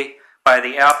EA by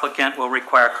the applicant will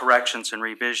require corrections and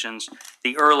revisions.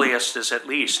 The earliest is at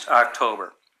least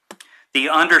October. The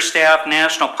understaffed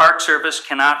National Park Service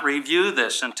cannot review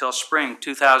this until spring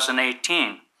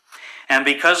 2018. And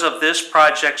because of this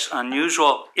project's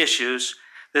unusual issues,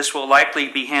 this will likely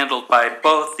be handled by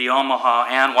both the Omaha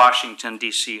and Washington,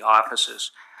 D.C.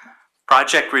 offices.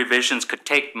 Project revisions could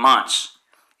take months.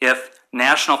 If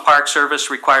National Park Service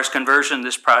requires conversion,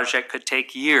 this project could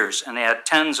take years and add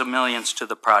tens of millions to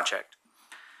the project.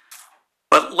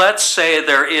 But let's say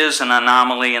there is an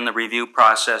anomaly in the review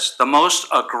process. The most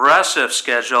aggressive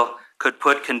schedule could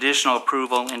put conditional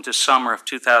approval into summer of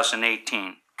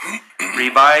 2018.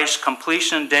 Revised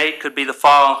completion date could be the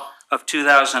fall of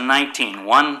 2019,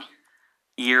 1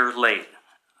 year late.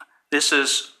 This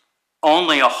is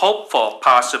only a hopeful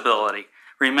possibility.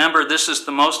 Remember, this is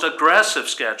the most aggressive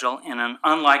schedule in an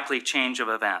unlikely change of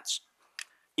events.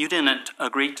 You didn't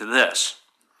agree to this.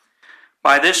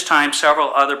 By this time,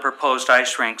 several other proposed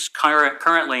ice rinks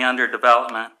currently under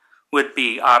development would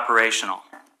be operational.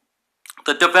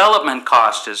 The development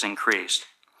cost has increased.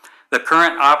 The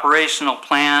current operational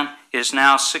plan is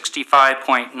now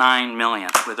 $65.9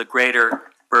 million, with a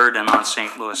greater burden on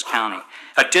St. Louis County.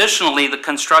 Additionally, the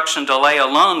construction delay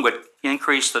alone would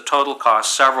increase the total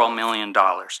cost several $1 million.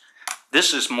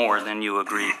 This is more than you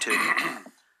agreed to.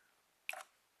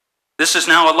 This is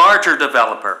now a larger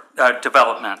development.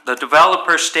 The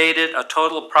developer stated a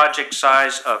total project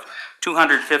size of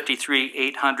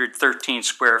 253,813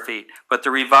 square feet, but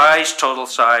the revised total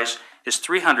size is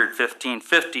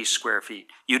 315,050 square feet.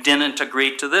 You didn't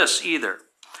agree to this either.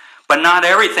 But not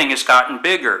everything has gotten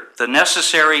bigger. The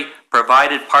necessary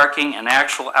provided parking and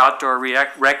actual outdoor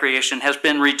recreation has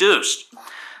been reduced.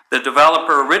 The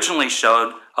developer originally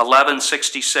showed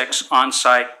 1166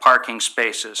 on-site parking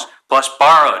spaces, plus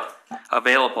borrowed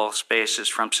available spaces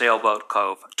from Sailboat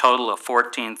Cove, a total of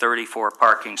 1434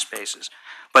 parking spaces.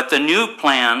 But the new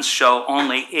plans show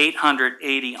only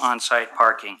 880 on-site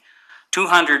parking,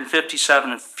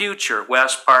 257 future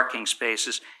west parking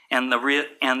spaces, and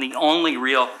the only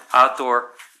real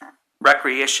outdoor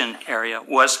recreation area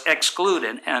was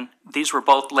excluded, and these were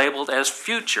both labeled as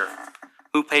future.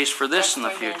 Who pays for this in the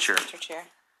future?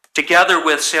 Together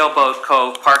with Sailboat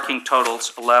Cove, parking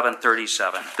totals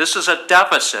 1137. This is a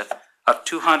deficit of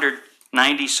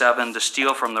 97 to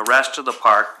steal from the rest of the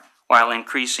park while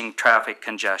increasing traffic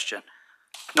congestion.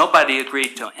 Nobody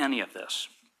agreed to any of this.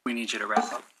 We need you to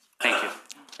wrap up. Thank you.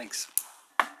 Thanks.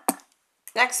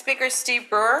 Next speaker is Steve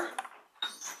Brewer.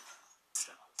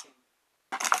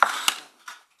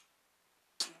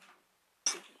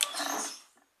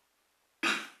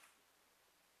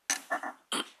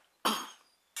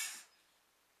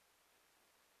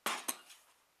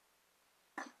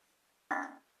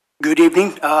 Good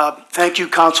evening. Thank you,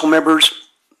 council members,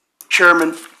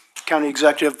 chairman, county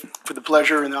executive, for the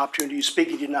pleasure and the opportunity of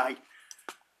speaking tonight.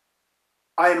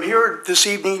 I am here this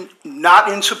evening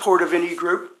not in support of any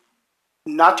group,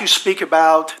 not to speak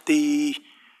about the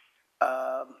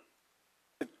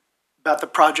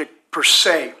project per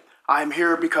se. I am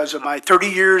here because of my 30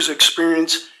 years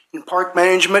experience in park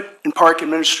management and park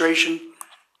administration.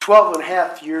 12 and a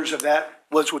half years of that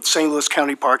was with St. Louis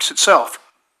County Parks itself.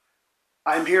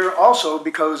 I'm here also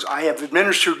because I have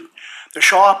administered the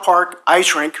Shaw Park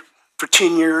Ice Rink for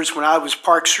 10 years when I was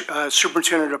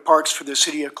superintendent of parks for the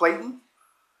city of Clayton.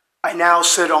 I now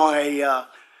sit on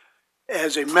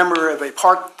as a member of a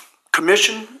park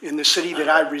commission in the city that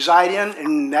I reside in,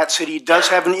 and that city does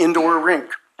have an indoor rink.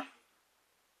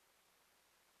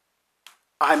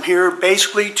 I'm here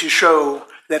basically to show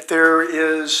that there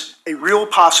is a real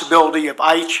possibility of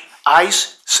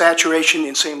ice saturation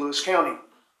in St. Louis County.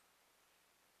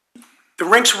 The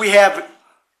rinks we have,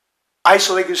 Ice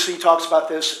Legacy talks about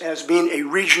this as being a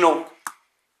regional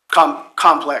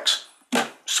complex.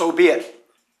 So be it.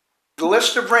 The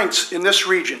list of rinks in this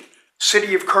region: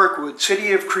 City of Kirkwood,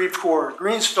 City of Creve Coeur,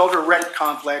 Greensfelder Rec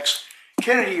Complex,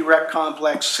 Kennedy Rec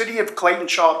Complex, City of Clayton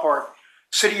Shaw Park,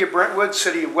 City of Brentwood,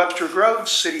 City of Webster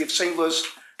Groves, City of St. Louis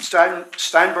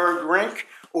Steinberg Rink,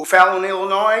 O'Fallon,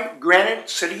 Illinois,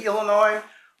 Granite, City, Illinois,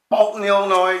 Alton,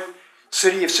 Illinois,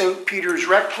 City of St. Peter's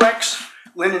Recplex,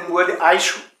 Lindenwood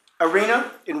Ice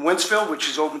Arena in Wentzville, which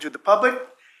is open to the public,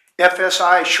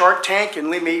 FSI Shark Tank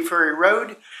in Lee Ferry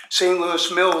Road, St.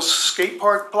 Louis Mills Skate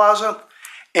Park Plaza,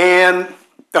 and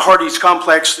the Hardee's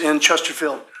Complex in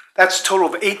Chesterfield. That's a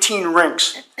total of 18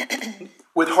 rinks.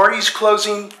 With Hardee's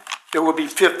closing, there will be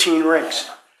 15 rinks.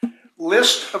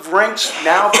 List of rinks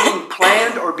now being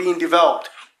planned or being developed: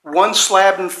 1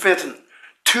 slab in Fenton,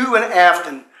 2 in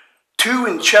Afton, 2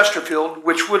 in Chesterfield,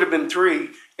 which would have been 3,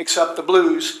 except the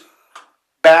Blues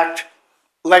backed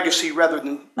Legacy rather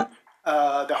than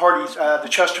the Hardee's, the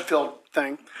Chesterfield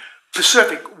thing.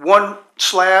 Pacific, 1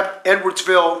 slab.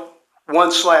 Edwardsville,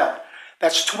 1 slab.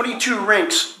 That's 22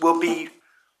 rinks will be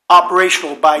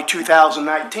operational by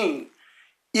 2019.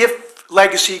 If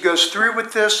Legacy goes through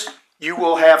with this, you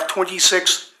will have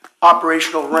 26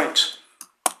 operational rinks.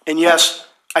 And yes,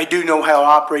 I do know how to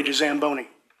operate a Zamboni.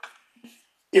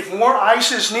 If more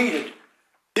ice is needed,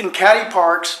 then county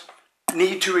parks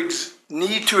need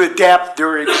to adapt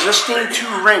their existing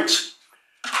 2 rinks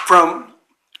from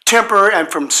temporary and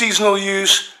from seasonal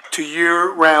use to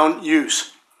year-round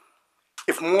use.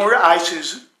 If more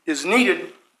ice is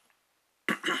needed,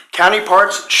 county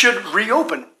parks should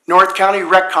reopen North County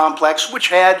Rec Complex, which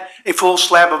had a full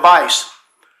slab of ice.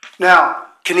 Now,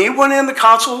 can anyone in the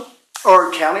council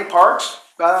or county parks,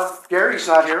 Gary's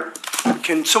not here,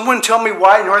 can someone tell me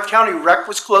why North County Rec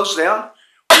was closed down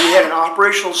when we had an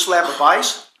operational slab of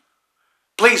ice?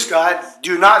 Please, God,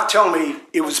 do not tell me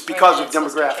it was because of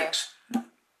demographics. You're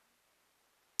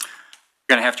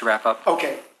going to have to wrap up.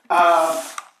 Okay.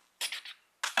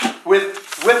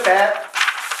 With that,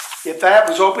 if that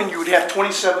was open, you would have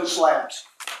 27 slabs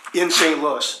in St.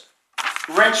 Louis.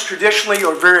 Rents traditionally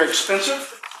are very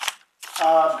expensive.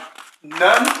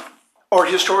 None are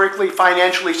historically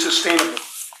financially sustainable.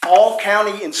 All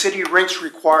county and city rinks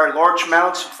require large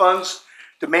amounts of funds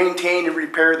to maintain and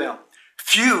repair them.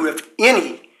 Few, if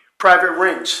any, private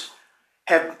rinks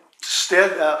have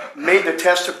made the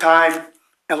test of time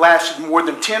and lasted more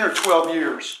than 10 or 12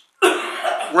 years.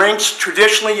 Rinks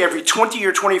traditionally every 20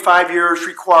 or 25 years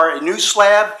require a new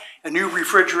slab, a new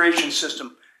refrigeration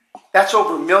system. That's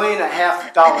over $1.5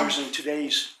 million in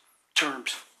today's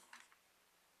terms.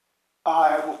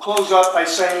 I will close up by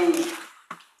saying,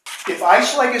 if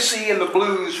Ice Legacy and the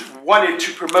Blues wanted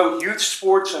to promote youth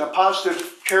sports and a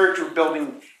positive character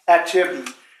building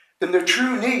activity, then the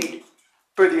true need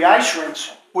for the ice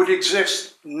rinks would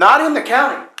exist not in the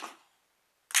county,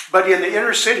 but in the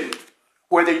inner city,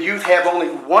 where the youth have only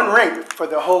 1 rink for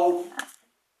the whole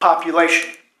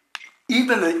population.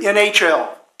 Even the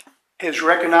NHL has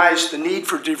recognized the need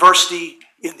for diversity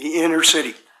in the inner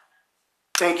city.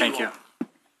 Thank you. Thank you.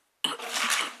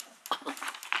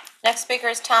 Next speaker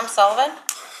is Tom Sullivan.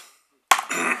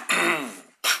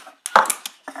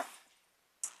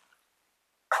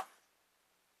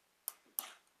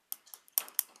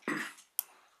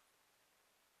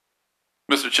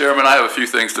 Mr. Chairman, I have a few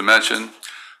things to mention.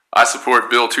 I support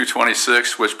Bill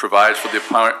 226, which provides for the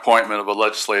appointment of a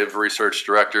legislative research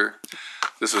director.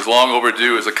 This is long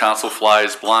overdue as the council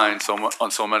flies blind on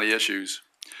so many issues.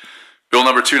 Bill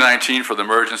number 219 for the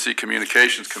Emergency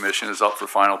Communications Commission is up for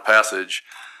final passage.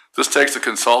 This takes the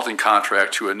consulting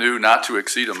contract to a new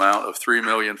not-to-exceed amount of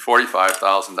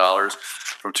 $3,045,000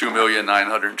 from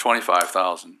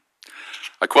 $2,925,000.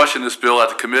 I questioned this bill at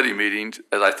the committee meeting,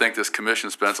 as I think this commission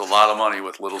spends a lot of money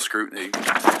with little scrutiny. In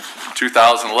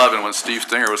 2011, when Steve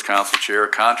Stinger was council chair, a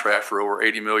contract for over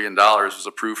 $80 million was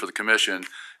approved for the commission,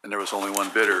 and there was only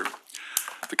one bidder.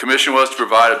 The commission was to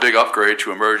provide a big upgrade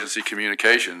to emergency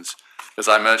communications. As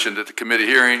I mentioned at the committee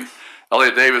hearing,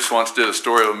 Elliot Davis once did a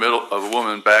story of a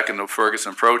woman back in the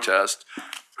Ferguson protest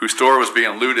whose store was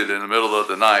being looted in the middle of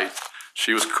the night.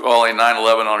 She was calling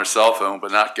 911 on her cell phone,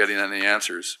 but not getting any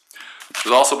answers.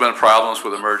 There's also been problems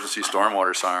with emergency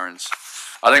stormwater sirens.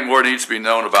 I think more needs to be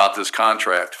known about this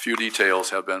contract. Few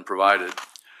details have been provided.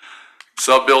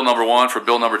 Sub-Bill number 1 for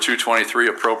Bill number 223,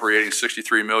 appropriating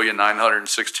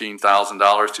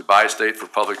 $63,916,000 to Bi-State for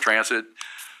public transit.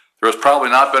 There has probably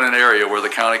not been an area where the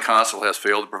county council has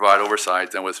failed to provide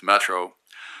oversight than with Metro.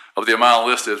 Of the amount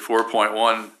listed,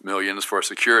 $4.1 million is for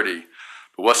security,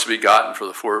 but what's to be gotten for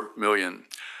the $4 million?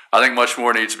 I think much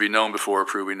more needs to be known before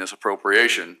approving this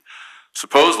appropriation.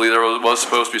 Supposedly, there was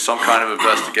supposed to be some kind of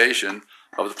investigation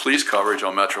of the police coverage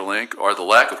on Metrolink, or the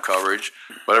lack of coverage,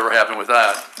 whatever happened with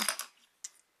that.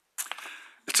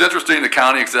 It's interesting the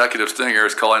county executive Stinger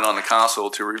is calling on the council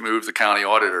to remove the county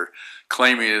auditor,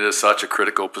 claiming it is such a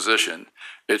critical position.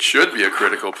 It should be a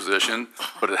critical position,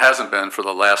 but it hasn't been for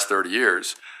the last 30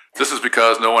 years. This is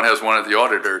because no one has wanted the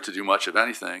auditor to do much of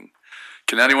anything.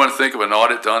 Can anyone think of an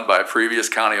audit done by previous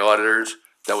county auditors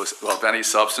that was of any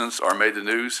substance or made the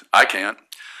news? I can't.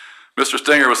 Mr.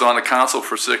 Stinger was on the council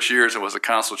for 6 years and was a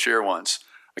council chair once.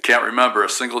 I can't remember a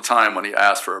single time when he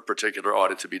asked for a particular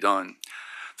audit to be done.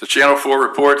 The Channel 4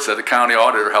 report said the county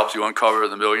auditor helped you uncover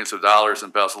the millions of dollars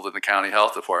embezzled in the county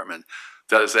health department.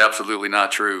 That is absolutely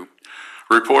not true.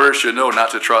 Reporters should know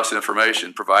not to trust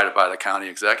information provided by the county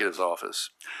executive's office.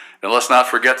 And let's not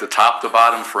forget the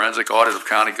top-to-bottom forensic audit of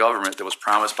county government that was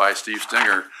promised by Steve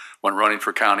Stinger when running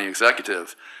for county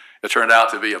executive. It turned out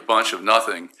to be a bunch of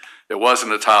nothing. It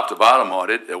wasn't a top-to-bottom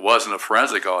audit, it wasn't a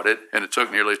forensic audit, and it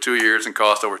took nearly 2 years and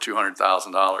cost over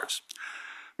 $200,000.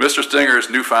 Mr.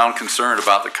 Stinger's newfound concern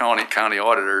about the county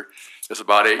auditor is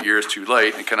about 8 years too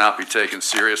late and cannot be taken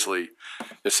seriously.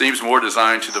 It seems more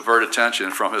designed to divert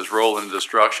attention from his role in the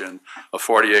destruction of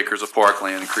 40 acres of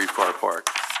parkland in Creve Coeur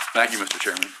Park. Thank you, Mr.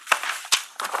 Chairman.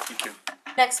 Thank you.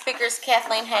 Next speaker is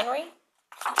Kathleen Henry.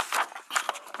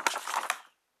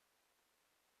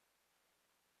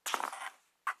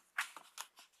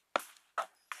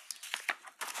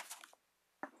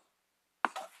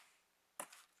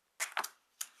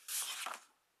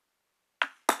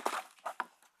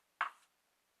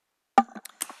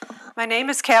 My name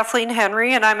is Kathleen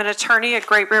Henry, and I'm an attorney at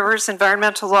Great Rivers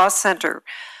Environmental Law Center.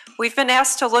 We've been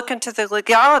asked to look into the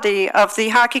legality of the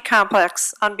hockey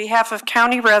complex on behalf of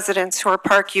county residents who are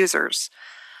park users.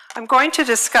 I'm going to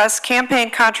discuss campaign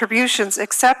contributions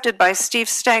accepted by Steve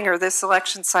Stenger this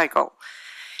election cycle.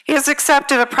 He has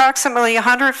accepted approximately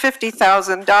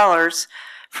 $150,000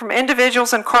 from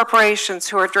individuals and corporations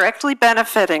who are directly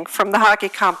benefiting from the hockey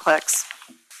complex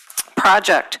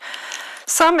project.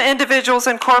 Some individuals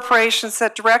and corporations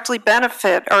that directly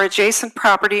benefit are adjacent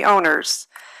property owners.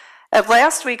 At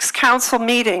last week's council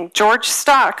meeting, George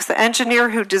Stock, the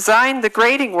engineer who designed the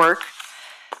grading work,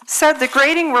 said the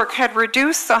grading work had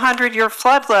reduced the 100-year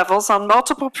flood levels on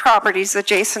multiple properties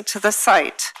adjacent to the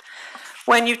site.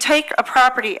 When you take a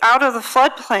property out of the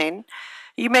floodplain,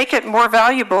 you make it more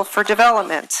valuable for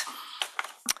development.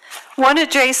 One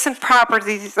adjacent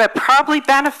property that probably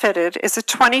benefited is a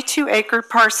 22-acre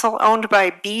parcel owned by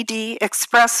BD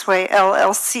Expressway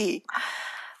LLC.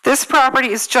 This property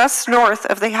is just north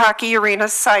of the hockey arena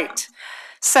site,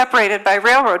 separated by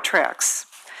railroad tracks.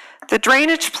 The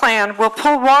drainage plan will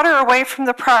pull water away from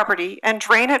the property and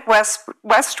drain it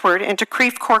westward into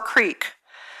Creve Coeur Creek.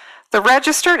 The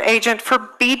registered agent for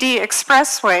BD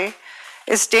Expressway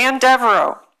is Dan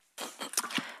Devereaux.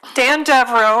 Dan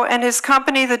Devereaux and his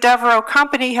company, the Devereaux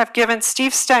Company, have given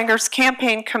Steve Stenger's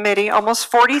campaign committee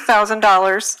almost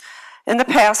 $40,000 in the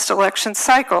past election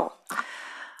cycle.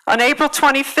 On April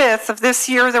 25th of this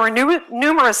year, there were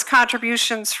numerous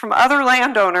contributions from other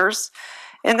landowners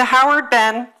in the Howard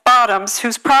Bend Bottoms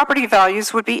whose property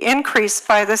values would be increased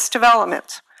by this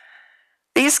development.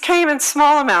 These came in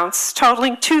small amounts,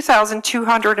 totaling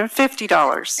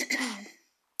 $2,250.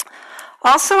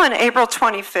 Also on April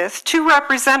 25th, two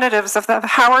representatives of the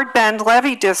Howard Bend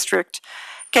Levy District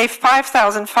gave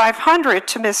 $5,500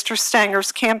 to Mr.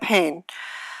 Stanger's campaign.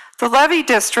 The Levy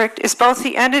District is both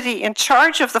the entity in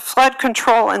charge of the flood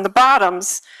control in the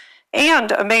bottoms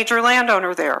and a major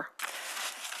landowner there.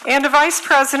 And a vice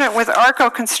president with Arco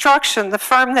Construction, the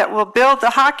firm that will build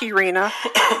the hockey arena,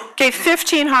 gave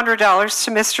 $1,500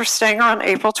 to Mr. Stanger on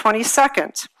April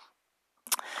 22nd.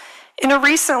 In a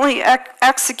recently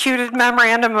executed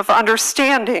memorandum of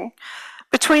understanding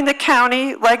between the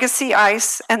county, Legacy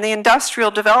Ice, and the Industrial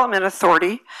Development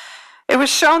Authority, it was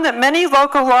shown that many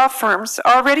local law firms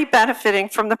are already benefiting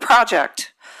from the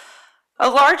project. A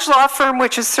large law firm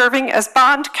which is serving as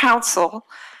bond counsel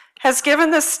has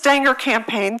given the Stanger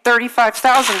campaign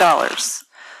 $35,000.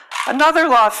 Another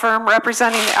law firm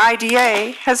representing the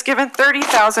IDA has given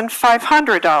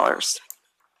 $30,500.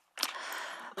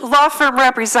 The law firm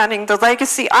representing the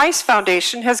Legacy Ice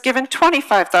Foundation has given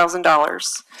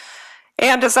 $25,000.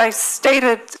 And as I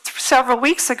stated several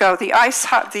weeks ago, the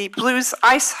Blues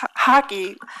Ice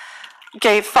Hockey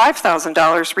gave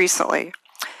 $5,000 recently.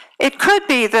 It could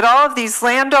be that all of these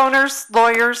landowners,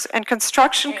 lawyers, and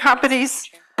construction companies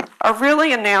are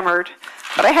really enamored,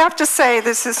 but I have to say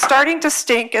this is starting to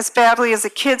stink as badly as a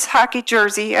kid's hockey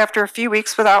jersey after a few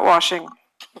weeks without washing.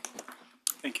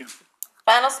 Thank you.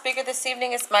 Final speaker this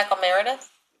evening is Michael Meredith.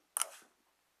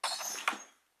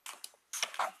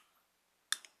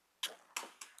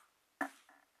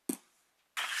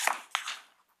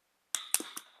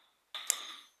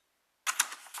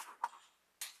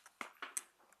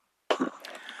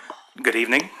 Good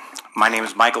evening. My name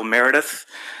is Michael Meredith,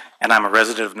 and I'm a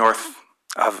resident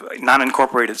of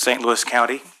non-incorporated St. Louis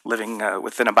County, living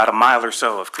within about a mile or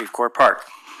so of Creve Coeur Park.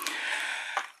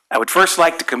 I would first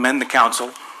like to commend the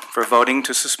council for voting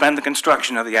to suspend the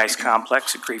construction of the ice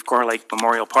complex at Creve Coeur Lake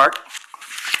Memorial Park.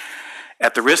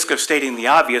 At the risk of stating the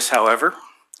obvious, however,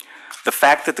 the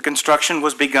fact that the construction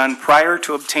was begun prior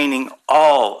to obtaining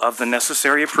all of the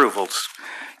necessary approvals,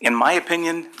 in my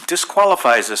opinion,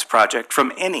 disqualifies this project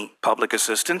from any public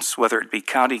assistance, whether it be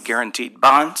county guaranteed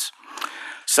bonds,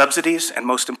 subsidies, and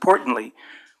most importantly,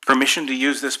 permission to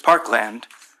use this parkland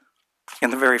in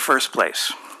the very first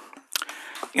place.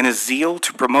 In his zeal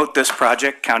to promote this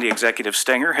project, County Executive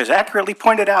Stanger has accurately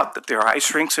pointed out that there are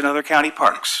ice rinks in other county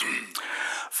parks.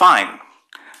 Fine,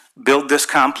 build this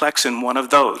complex in one of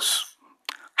those.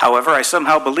 However, I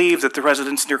somehow believe that the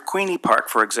residents near Queenie Park,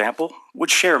 for example, would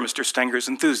share Mr. Stanger's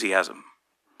enthusiasm.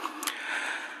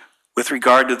 With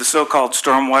regard to the so-called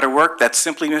stormwater work, that's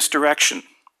simply misdirection,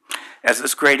 as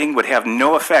this grading would have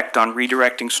no effect on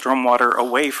redirecting stormwater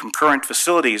away from current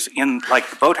facilities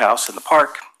like the boathouse in the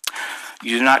park.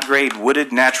 You do not grade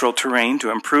wooded natural terrain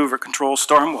to improve or control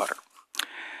stormwater.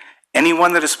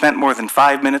 Anyone that has spent more than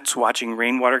 5 minutes watching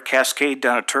rainwater cascade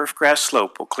down a turf grass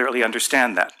slope will clearly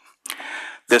understand that.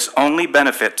 This only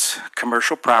benefits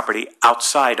commercial property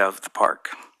outside of the park.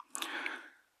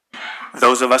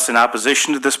 Those of us in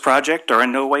opposition to this project are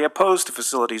in no way opposed to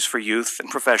facilities for youth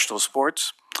and professional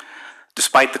sports.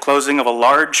 Despite the closing of a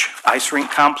large ice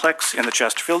rink complex in the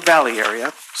Chesterfield Valley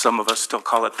area, some of us still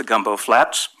call it the Gumbo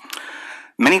Flats,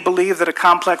 many believe that a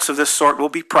complex of this sort will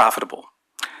be profitable.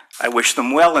 I wish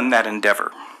them well in that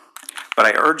endeavor, but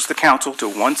I urge the council to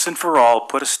once and for all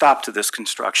put a stop to this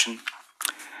construction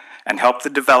and help the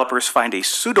developers find a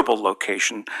suitable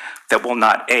location that will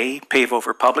not A, pave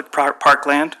over public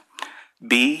parkland,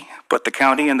 B, put the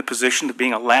county in the position of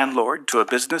being a landlord to a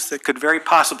business that could very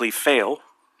possibly fail,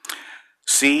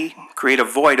 C, create a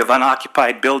void of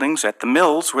unoccupied buildings at the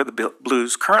mills where the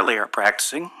Blues currently are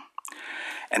practicing,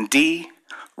 and D,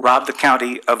 rob the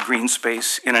county of green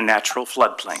space in a natural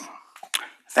floodplain.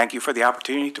 Thank you for the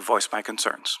opportunity to voice my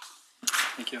concerns.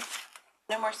 Thank you.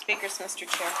 No more speakers, Mr.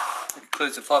 Chair. That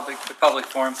concludes the public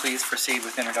forum. Please proceed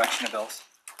with introduction of bills.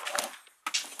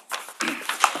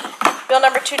 Bill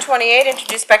number 228,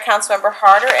 introduced by Councilmember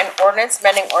Harder, an ordinance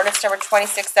amending ordinance number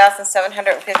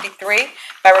 26,753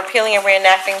 by repealing and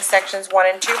reenacting sections 1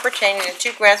 and 2 pertaining to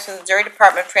 2 grants from the Missouri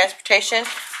Department of Transportation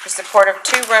for support of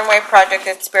 2 runway project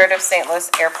at Spirit of St.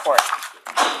 Louis Airport.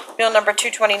 Bill number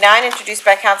 229, introduced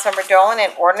by Councilmember Dolan,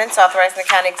 an ordinance authorizing the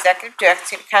county executive to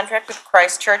execute a contract with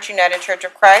Christ Church United Church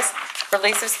of Christ for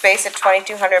lease of space at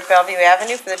 2200 Bellevue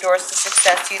Avenue for the Doors to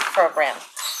Success Youth Program.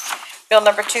 Bill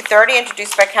number 230,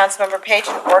 introduced by Councilmember Page,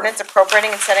 an ordinance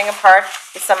appropriating and setting apart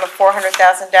the sum of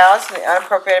 $400,000 from the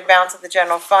unappropriated balance of the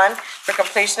general fund for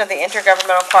completion of the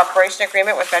intergovernmental cooperation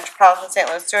agreement with Metropolitan St.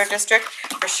 Louis Sewer District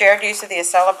for shared use of the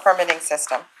Acela permitting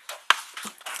system.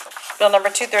 Bill number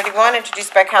 231,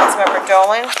 introduced by Councilmember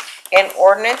Dolan, An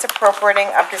ordinance appropriating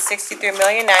up to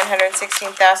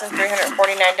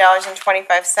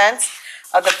 $63,916,349.25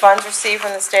 of the funds received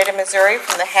from the state of Missouri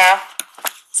from the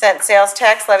half-cent sales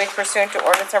tax levied pursuant to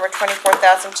ordinance number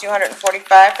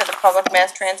 24,245 for the Public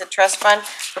Mass Transit Trust Fund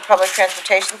for Public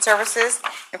Transportation Services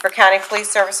and for County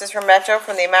Police Services for Metro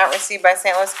from the amount received by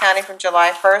St. Louis County from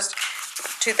July 1st,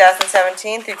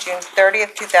 2017 through June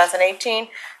 30th, 2018,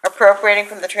 appropriating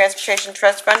from the Transportation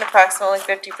Trust Fund approximately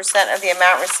 50% of the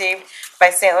amount received by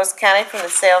St. Louis County from the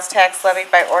sales tax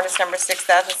levied by ordinance number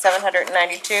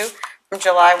 6,792 from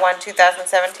July 1,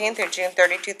 2017 through June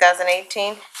 30,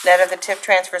 2018, net of the TIF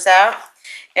transfers out,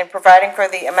 and providing for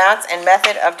the amounts and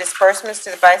method of disbursements to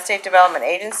the Bi-State Development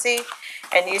Agency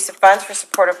and use of funds for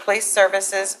support of police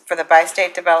services for the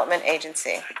Bi-State Development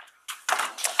Agency.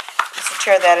 Mr.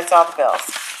 Chair, that is all the bills.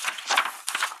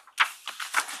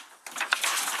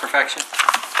 Perfection.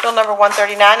 Bill number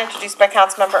 139, introduced by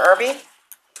Councilmember Erby.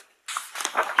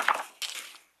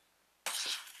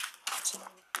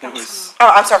 It was,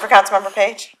 Oh, I'm sorry, for Councilmember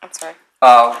Page. I'm sorry.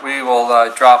 we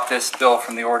will drop this bill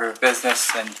from the order of business,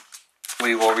 and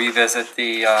we will revisit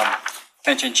the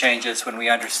pension changes when we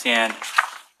understand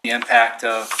the impact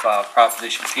of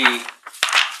Proposition P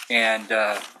and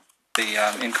the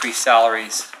increased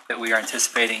salaries that we are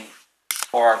anticipating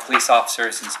for our police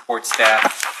officers and support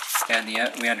staff, and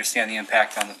we understand the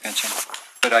impact on the pension.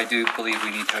 But I do believe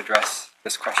we need to address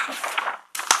this question.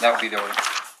 That would be the order.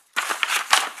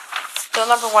 Bill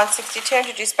number 162,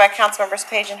 introduced by Councilmembers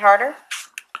Page and Harder.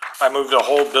 I move to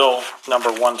hold Bill number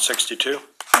 162.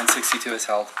 162 is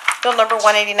held. Bill number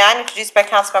 189, introduced by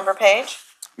Councilmember Page.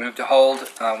 Move to hold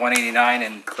 189,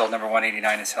 and bill number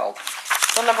 189 is held.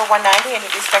 Bill number 190,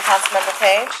 introduced by Councilmember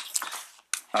Page.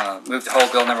 Move to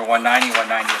hold bill number 190.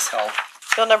 190 is held.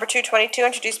 Bill number 222,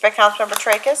 introduced by Councilmember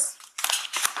Tracus.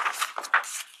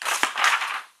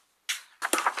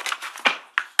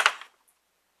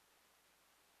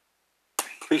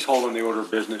 Please hold on the order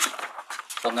of business.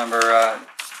 Bill number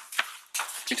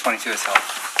 222 is held.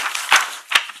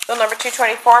 Bill number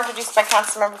 224, introduced by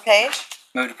Councilmember Page.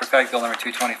 Move to perfect bill number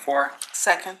 224.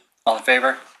 Second. All in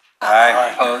favor?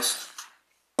 Aye. Opposed?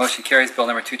 Motion carries. Bill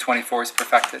number 224 is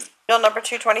perfected. Bill number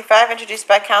 225, introduced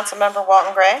by Councilmember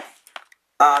Walton Gray.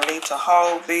 Need to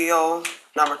hold bill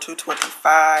number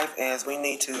 225 as we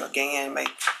need to again make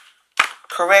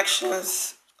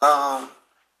corrections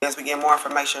as we get more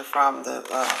information from the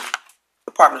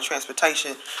Department of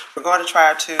Transportation. We're going to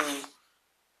try to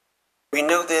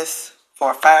renew this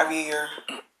for a 5-year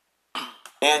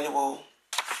annual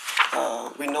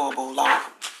renewable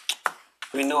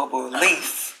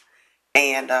lease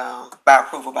and by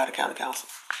approval by the county council.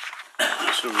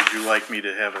 So would you like me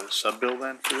to have a sub-bill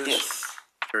then for this? Yes.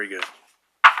 Very good.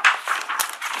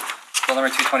 Bill number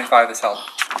 225 is held.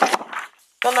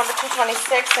 Bill number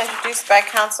 226, introduced by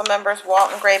Councilmembers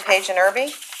Walton Gray, Page, and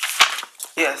Erby.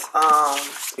 Yes,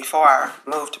 before I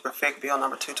move to perfect bill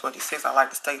number 226, I'd like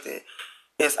to state that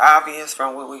it's obvious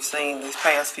from what we've seen these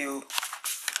past few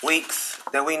weeks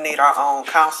that we need our own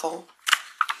counsel.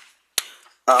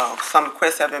 Some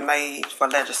requests have been made for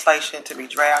legislation to be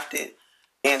drafted,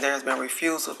 and there's been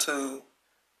refusal to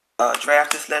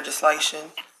draft this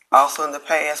legislation. Also in the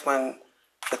past, when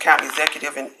the county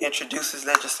executive introduces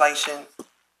legislation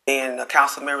and the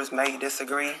council members may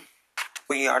disagree,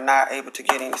 we are not able to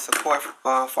get any support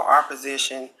for our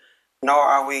position, nor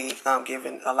are we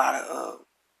given a lot of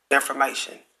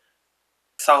information.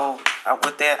 So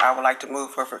with that, I would like to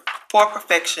move for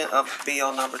perfection of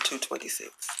bill number 226.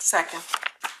 Second.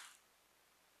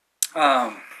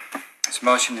 There's a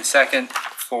motion and second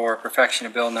for perfection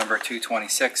of bill number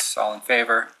 226. All in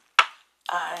favor?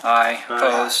 Aye. Aye.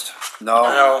 Opposed?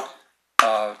 No.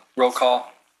 Roll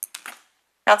call.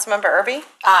 Councilmember Erby?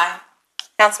 Aye.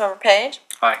 Councilmember Page?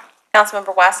 Aye.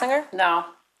 Councilmember Wassinger? No.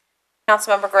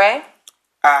 Councilmember Gray?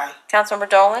 Aye. Councilmember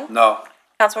Dolan? No.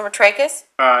 Councilmember Tracus?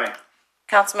 Aye.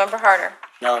 Councilmember Harder?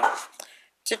 No.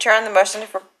 Mr. Chair, on the motion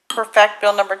to perfect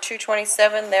bill number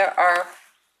 227, there are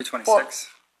 226.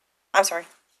 I'm sorry.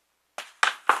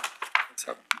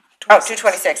 So, Oh,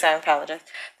 226, I apologize.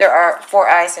 There are 4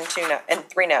 ayes and 3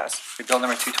 noes. bill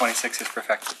number 226 is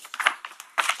perfected.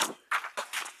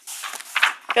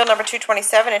 Bill number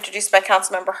 227, introduced by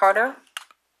Councilmember Harder.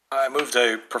 I move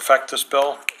to perfect this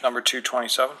bill, number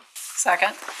 227.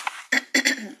 Second.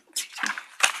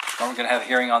 Are we going to have a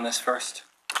hearing on this first?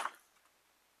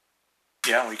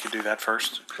 Yeah, we could do that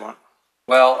first if you want.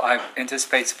 Well, I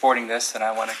anticipate supporting this, and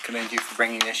I want to commend you for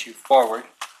bringing the issue forward.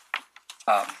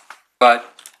 But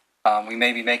we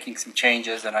may be making some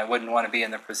changes, and I wouldn't want to be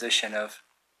in the position of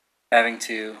having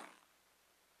to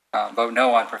vote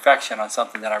no on perfection on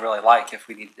something that I really like if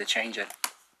we needed to change it.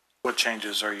 What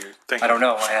changes are you thinking? I don't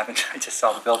know, I just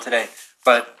saw the bill today.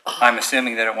 But I'm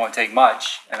assuming that it won't take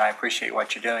much, and I appreciate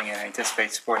what you're doing, and I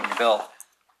anticipate supporting your bill.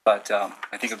 But I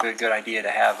think it would be a good idea to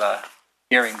have a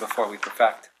hearing before we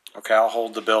perfect. Okay, I'll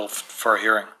hold the bill for a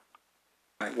hearing.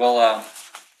 All right, we'll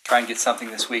try and get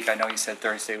something this week. I know you said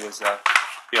Thursday was a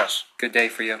Yes. good day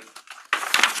for you.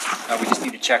 We just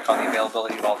need to check on the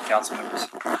availability of all the council members.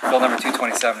 Bill number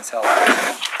 227 is held.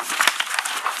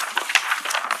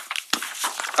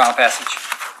 Final passage.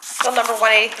 Bill number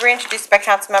 183, introduced by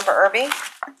Councilmember Erby.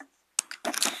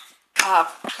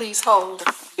 Please hold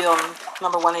Bill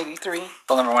number 183.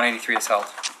 Bill number 183 is held.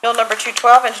 Bill number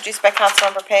 212, introduced by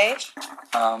Councilmember Page.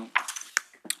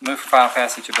 Move for final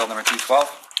passage of bill number 212.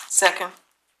 Second.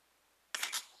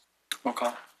 Roll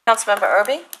call. Councilmember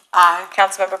Erby? Aye.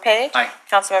 Councilmember Page? Aye.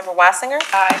 Councilmember Wassinger?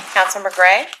 Aye. Councilmember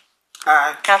Gray?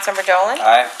 Aye. Councilmember Dolan?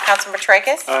 Aye. Councilmember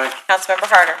Tracus? Aye. Councilmember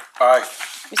Harder? Aye.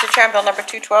 Mr. Chair, on bill number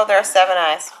 212, there are 7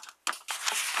 ayes.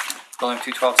 Bill number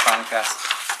 212 is finally passed.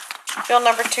 Bill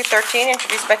number 213,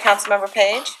 introduced by Councilmember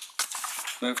Page.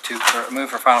 Move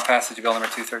for final passage of bill number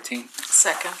 213.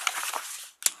 Second.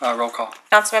 Roll call.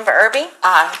 Councilmember Erby?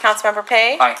 Aye. Councilmember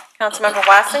Page? Aye. Councilmember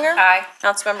Wassinger? Aye.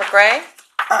 Councilmember Gray?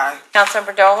 Aye.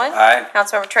 Councilmember Dolan? Aye.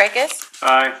 Councilmember Tracus?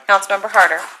 Aye. Councilmember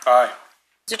Harder? Aye.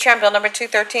 Mr. Chair, on bill number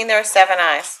 213, there are 7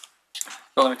 ayes.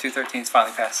 Bill number 213 is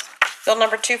finally passed. Bill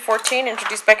number 214,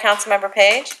 introduced by Councilmember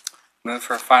Page. Move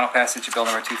for final passage of bill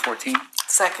number 214.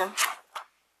 Second.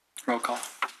 Roll call.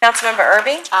 Councilmember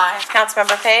Erby? Aye.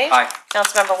 Councilmember Page? Aye.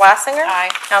 Councilmember Wassinger? Aye.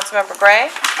 Councilmember Gray?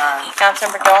 Aye.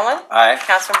 Councilmember Dolan? Aye.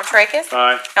 Councilmember Tracus?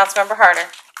 Aye. Councilmember Harder?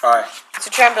 Aye. Mr.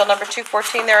 Chair, on bill number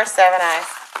 214, there are 7 ayes.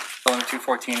 Bill number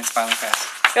 214 is finally passed.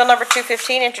 Bill number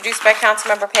 215, introduced by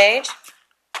Councilmember Page.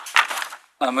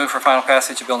 Move for final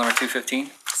passage of bill number 215.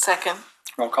 Second.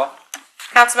 Roll call.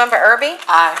 Councilmember Erby?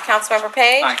 Aye. Councilmember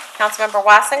Page? Aye. Councilmember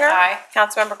Wassinger? Aye.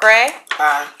 Councilmember Gray?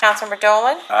 Aye. Councilmember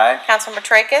Dolan? Aye. Councilmember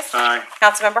Tracus? Aye.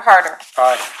 Councilmember Harder?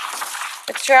 Aye.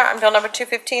 Mr. Chair, on bill number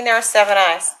 215, there are 7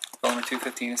 ayes. Bill number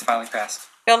 215 is finally passed.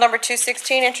 Bill number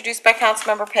 216, introduced by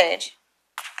Councilmember Page.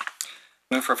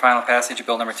 Move for final passage of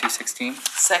bill number 216.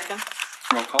 Second.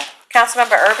 Roll call.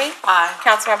 Councilmember Erby? Aye.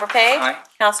 Councilmember Page? Aye.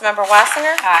 Councilmember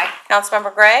Wassinger? Aye.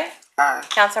 Councilmember Gray? Aye.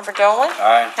 Councilmember Dolan?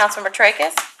 Aye. Councilmember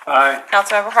Tracus? Aye.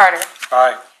 Councilmember Harder?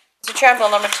 Aye. Mr. Chair, on bill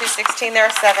number 216, there are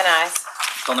 7 ayes.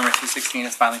 Bill number 216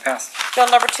 is finally passed. Bill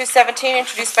number 217,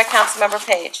 introduced by Councilmember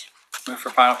Page. Move for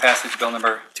final passage of bill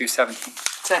number 217.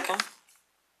 Second.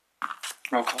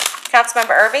 Roll call.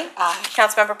 Councilmember Erby? Aye.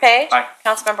 Councilmember Page? Aye.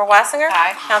 Councilmember Wassinger?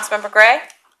 Aye. Councilmember Gray?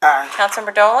 Aye.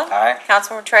 Councilmember Dolan? Aye.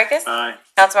 Councilmember Tracus? Aye.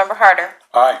 Councilmember Harder?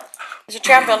 Aye. Mr.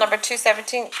 Chair, on bill number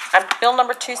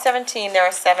 217, there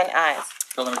are 7 ayes.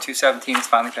 Bill number 217 is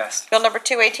finally passed. Bill number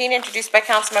 218, introduced by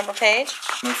Councilmember Page.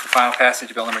 Move for final passage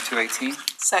of bill number 218.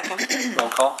 Second. Roll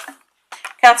call.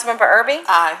 Councilmember Erby?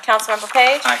 Aye. Councilmember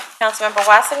Page? Aye. Councilmember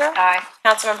Wassinger? Aye.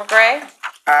 Councilmember Gray?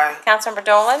 Aye. Councilmember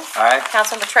Dolan? Aye.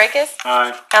 Councilmember Tracus?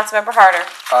 Aye. Councilmember Harder?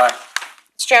 Aye.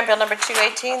 Mr. Chair, on bill number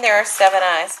 218, there are 7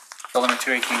 ayes. Bill number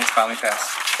 218 is finally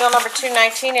passed. Bill number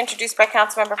 219, introduced by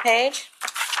Councilmember Page.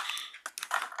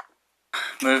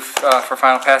 Move for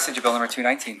final passage of bill number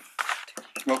 219.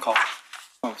 Roll call.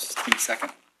 Oh, just give me a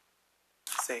second.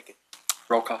 Second.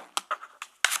 Roll call.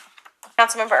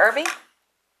 Councilmember Erby?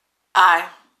 Aye.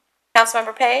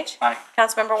 Councilmember Page? Aye.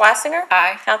 Councilmember Wassinger?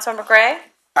 Aye. Councilmember Gray?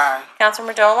 Aye.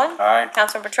 Councilmember Dolan? Aye.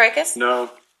 Councilmember Tracus?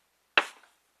 No.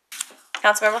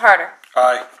 Councilmember Harder?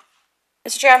 Aye.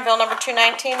 Mr. Chair, on bill number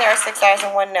 219, there are 6 ayes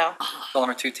and 1 no. Bill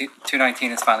number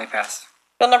 219 is finally passed.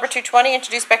 Bill number 220,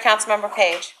 introduced by Councilmember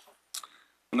Page.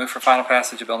 Move for final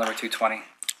passage of bill number 220.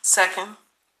 Second.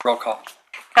 Roll call.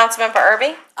 Councilmember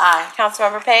Erby? Aye.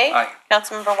 Councilmember Page? Aye.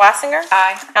 Councilmember Wassinger?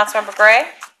 Aye. Councilmember Gray?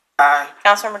 Aye.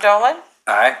 Councilmember Dolan?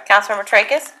 Aye. Councilmember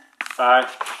Tracus? Aye.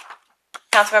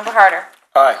 Councilmember Harder?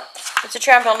 Aye. Mr.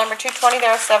 Chair, on bill number 220,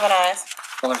 there are 7 ayes.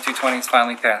 Bill number 220 is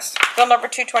finally passed. Bill number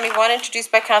 221,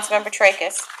 introduced by Councilmember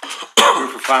Tracus.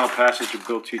 Move for final passage of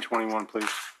Bill 221, please.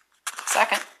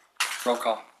 Second. Roll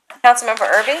call. Councilmember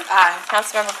Erby? Aye.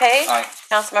 Councilmember Page? Aye.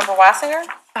 Councilmember Wassinger?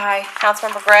 Aye.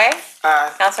 Councilmember Gray?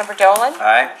 Aye. Councilmember Dolan?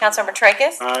 Aye. Councilmember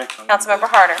Tracus? Aye. Councilmember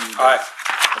Harder? Aye.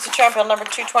 Mr. Chair, on bill number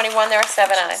 221, there are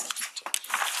 7 ayes.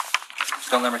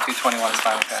 Bill number 221 is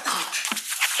finally passed.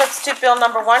 Substitute bill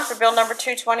number 1 for bill number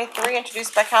 223,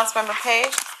 introduced by Councilmember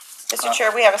Page. Mr.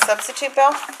 Chair, we have a substitute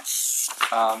bill.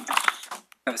 I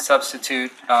have a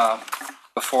substitute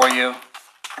before you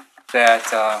that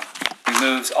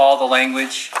removes all the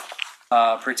language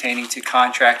pertaining to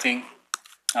contracting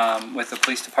with the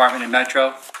police department and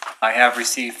Metro. I have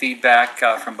received feedback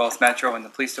from both Metro and the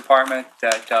police department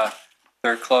that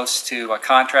they're close to a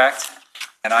contract.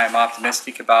 and I am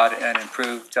optimistic about an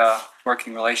improved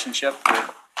working relationship with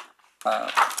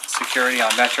security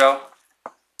on Metro.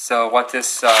 So what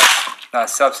this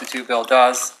substitute bill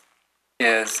does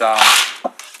is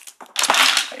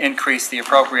increase the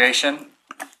appropriation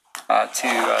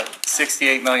to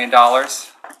 $68 million,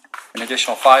 an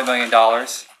additional $5 million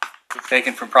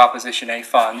taken from Proposition A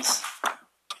funds,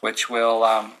 which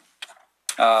will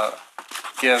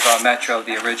give Metro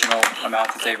the original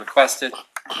amount that they requested.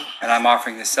 And I'm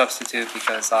offering this substitute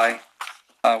because I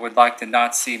would like to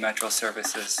not see Metro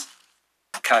services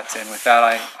cut. And with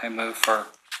that, I move for,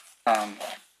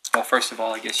 well, first of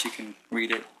all, I guess you can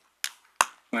read it.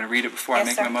 You want to read it before I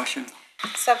make my motion?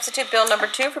 Substitute Bill number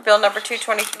 2 for Bill number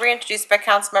 223, introduced by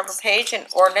Councilmember Page, an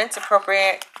ordinance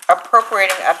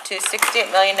appropriating up to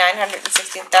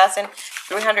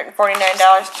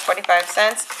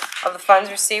 $68,916,349.25 of the funds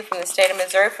received from the state of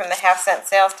Missouri from the half-cent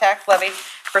sales tax levied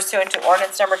pursuant to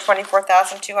ordinance number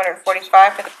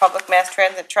 24,245 for the Public Mass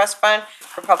Transit Trust Fund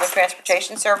for Public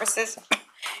Transportation Services,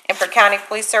 and for county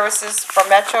police services for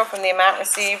Metro from the amount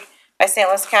received by St.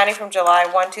 Louis County from July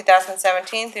 1,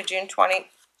 2017 through June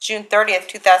 30th,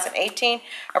 2018,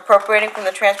 appropriating from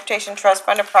the Transportation Trust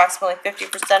Fund approximately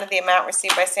 50% of the amount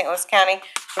received by St. Louis County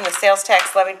from the sales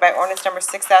tax levied by ordinance number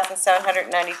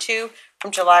 6,792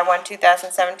 from July 1,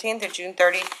 2017 through June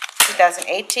 30,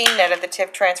 2018, net of the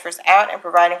TIF transfers out, and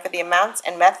providing for the amounts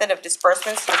and method of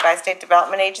disbursements to the Bi-State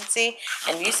Development Agency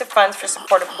and use of funds for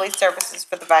support of police services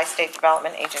for the Bi-State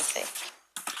Development Agency.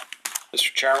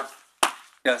 Mr. Chairman?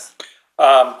 Yes.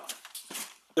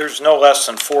 There's no less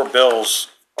than 4 bills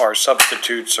or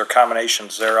substitutes or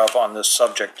combinations thereof on this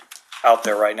subject out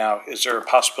there right now. Is there a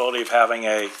possibility of having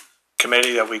a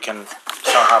committee that we can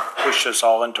somehow push this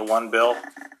all into one bill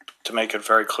to make it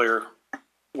very clear?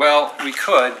 Well, we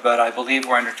could, but I believe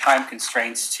we're under time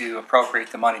constraints to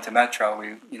appropriate the money to Metro.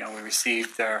 We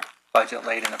received their budget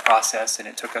late in the process, and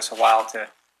it took us a while to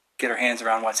get our hands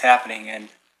around what's happening, and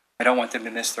I don't want them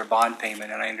to miss their bond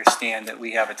payment, and I understand that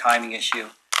we have a timing issue.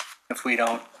 If we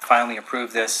don't finally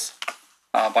approve this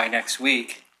by next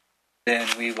week, then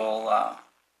we will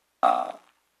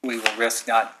risk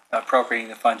not appropriating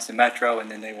the funds to Metro,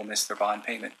 and then they will miss their bond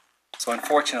payment. So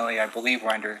unfortunately, I believe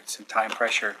we're under some time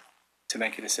pressure to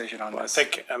make a decision on this.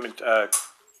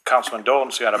 Councilman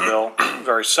Dolan's got a bill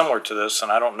very similar to this,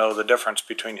 and I don't know the difference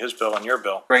between his bill and your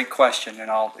bill. Great question, and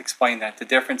I'll explain that. The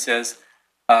difference is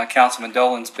Councilman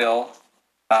Dolan's bill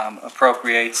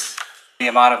appropriates the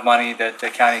amount of money that the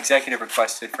county executive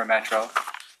requested for Metro,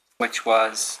 which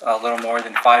was a little more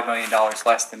than $5 million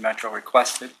less than Metro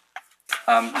requested.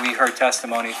 We heard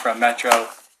testimony from Metro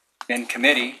in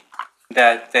committee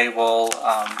that they will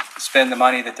spend the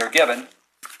money that they're given,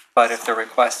 but if the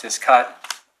request is cut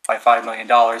by $5 million,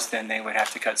 then they would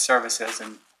have to cut services,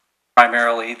 and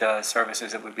primarily the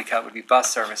services that would be cut would be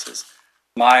bus services.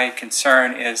 My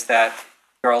concern is that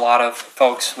there are a lot of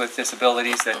folks with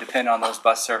disabilities that depend on those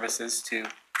bus services to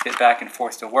get back and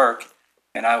forth to work,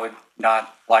 and I would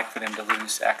not like for them to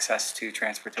lose access to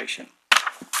transportation.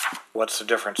 What's the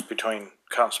difference between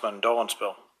Councilman Dolan's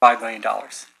bill? $5 million.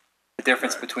 The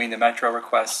difference between the Metro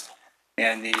request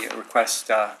and the request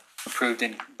approved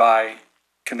by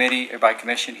committee or by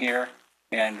commission here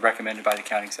and recommended by the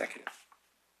county executive.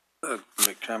 Can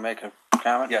I make a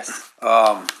comment? Yes.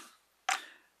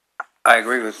 I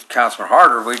agree with Councilman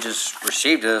Harder. We just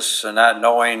received this and not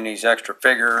knowing these extra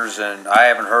figures, and I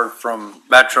haven't heard from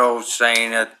Metro saying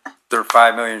that they're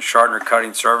 $5 million short and they're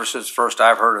cutting services. First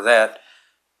I've heard of that.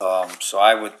 So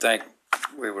I would think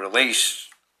we would at least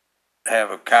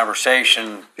have a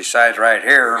conversation besides right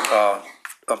here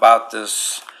about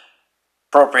this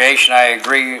appropriation. I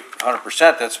agree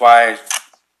 100%. That's why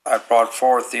I brought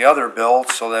forth the other bill,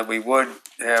 so that we would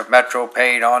have Metro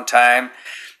paid on time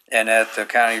and that the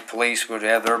county police would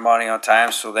have their money on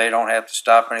time so they don't have to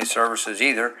stop any services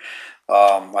either.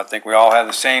 I think we all have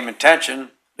the same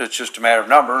intention. It's just a matter of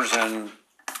numbers, and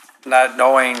not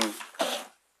knowing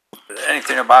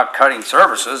anything about cutting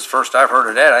services. First I've heard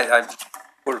of that. I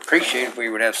would appreciate if we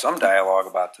would have some dialogue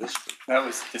about this. That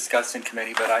was discussed in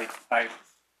committee, but I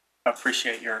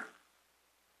appreciate your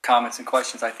comments and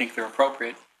questions. I think they're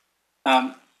appropriate.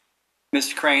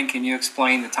 Mr. Crane, can you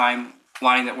explain the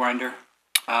timeline that we're under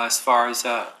as far as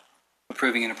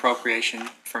approving an appropriation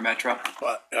for Metro?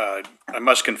 I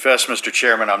must confess, Mr.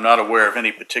 Chairman, I'm not aware of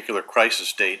any particular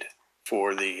crisis date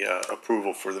for the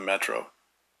approval for the Metro.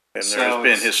 And there has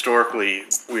been historically,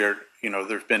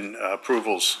 there's been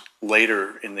approvals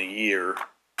later in the year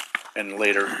and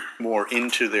later more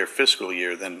into their fiscal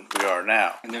year than we are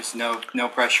now. And there's no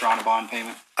pressure on a bond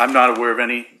payment? I'm not aware of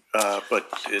any, but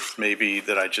it may be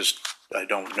that I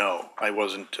don't know. I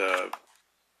wasn't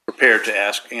prepared to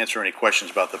answer any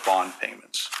questions about the bond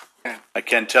payments. Okay. I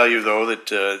can tell you, though,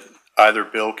 that either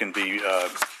bill can be,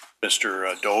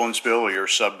 Mr. Dolan's bill or your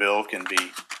sub-bill can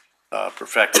be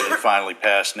perfected and finally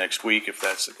passed next week if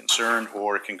that's the concern,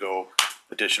 or it can go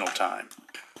additional time.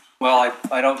 Well,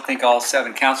 I don't think all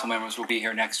 7 council members will be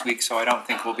here next week, so I don't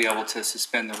think we'll be able to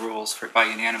suspend the rules by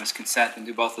unanimous consent and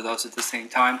do both of those at the same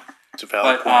time. It's a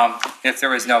valid But point. if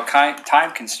there was no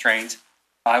time constraint,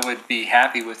 I would be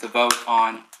happy with the vote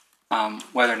on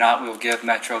whether or not we'll give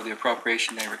Metro the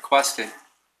appropriation they requested,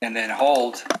 and then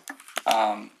hold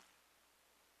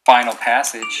final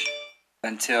passage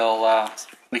until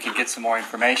we can get some more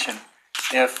information.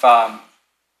 If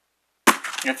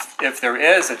there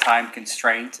is a time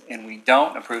constraint and we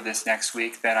don't approve this next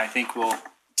week, then I think we'll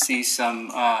see some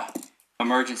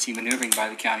emergency maneuvering by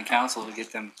the county council to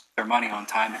get them their money on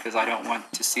time, because I don't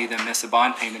want to see them miss a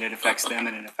bond payment. It affects them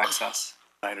and it affects us.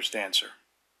 I understand, sir.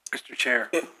 Mr. Chair,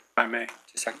 if I may.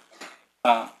 Just a second.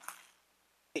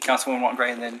 Councilwoman Walton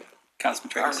Gray and then Councilman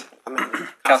Tracus.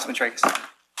 Councilman Tracus.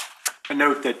 I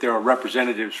note that there are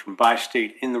representatives from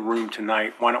Bi-State in the room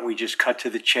tonight. Why don't we just cut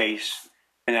to the chase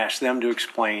and ask them to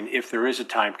explain if there is a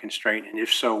time constraint, and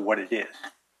if so, what it is.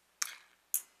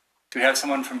 Do we have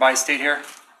someone from Bi-State here?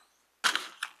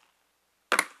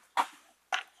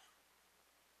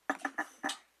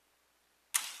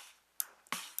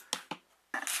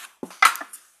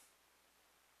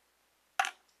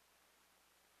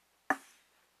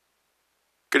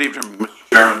 Good evening, Mr.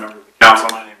 Chairman, members of the council.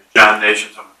 My name is John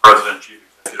Nations. I'm the President and Chief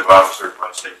Executive Officer of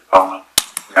Bi-State Development.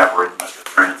 We operate the Metro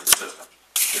Transit System.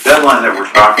 The deadline that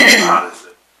we're talking about is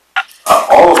that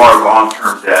all of our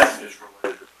long-term debt is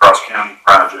related to the cross-county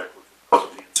project, which is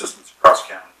supposed to be in systems across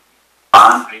county.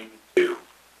 Bond payment due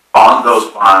on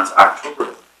those bonds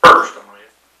October 1st.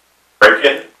 Right,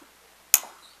 kid?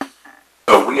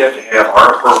 So we have to have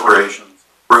our appropriations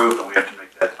approved, and we have to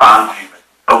make that bond payment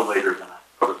no later than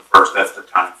October 1st. That's the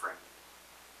time frame.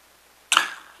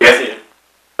 Kathy, did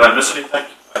I miss anything?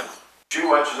 She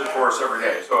watches it for us every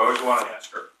day, so I always want to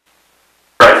ask her.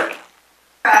 Right?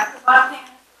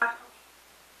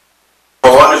 Well,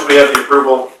 as long as we have the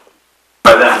approval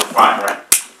by then, we're fine, right?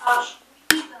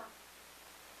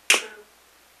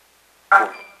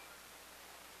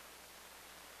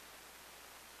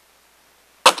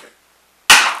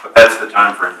 But that's the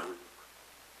time frame that we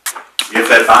if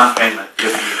that bond payment,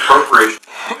 if the appropriation of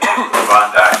the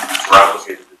bond documents, we're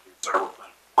obligated to do several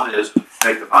things. One is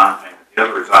make the bond payment. The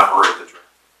other is operate the transit.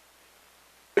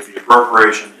 If the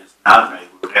appropriation is not made,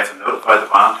 we would have to notify the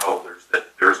bondholders that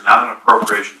there is not an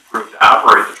appropriation approved to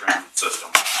operate the transit system.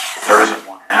 There isn't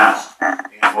one now.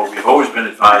 And what we've always been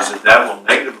advised is that will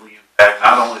negatively impact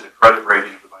not only the credit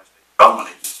rating of the Bi-State Development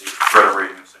Agency, but the credit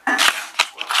rating of St. Louis County as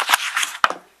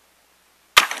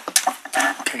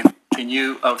well. Can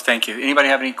you, oh, thank you. Anybody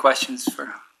have any questions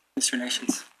for Mr.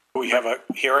 Nations? We have a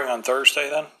hearing on Thursday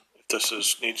then, if this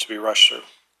needs to be rushed through.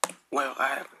 Well, I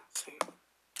haven't seen.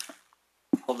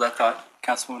 Hold that thought.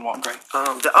 Councilwoman Walton Gray.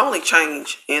 The only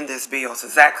change in this bill is the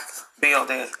exact bill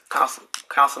that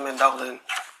Councilman Dolan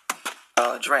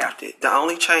drafted. The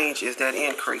only change is that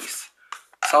increase.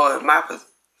 So my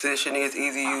position is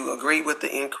either you agree with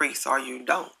the increase or you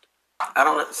don't. I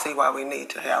don't see why we need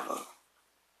to have a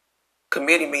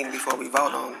committee meeting before we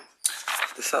vote on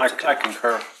the subject. I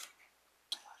concur.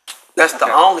 That's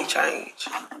the only change.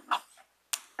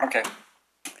 Okay.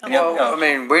 Well, I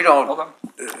mean, we don't. Hold on.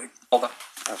 Hold on.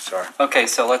 I'm sorry. Okay,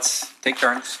 so let's take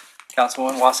turns.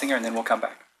 Councilwoman Wassinger, and then we'll come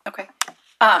back. Okay.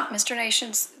 Mr.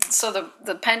 Nations, so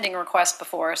the pending request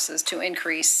before us is to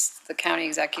increase the county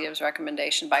executive's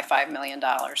recommendation by $5 million.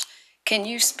 Can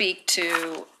you speak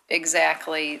to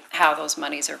exactly how those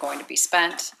monies are going to be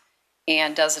spent?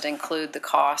 And does it include the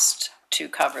cost to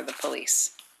cover the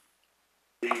police?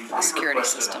 The security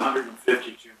system.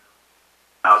 $152,000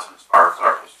 as far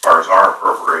as our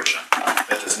appropriation.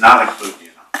 That does not include the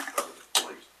amount to cover the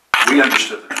police. We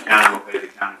understood that the county will pay the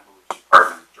county police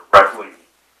department directly,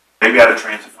 maybe out of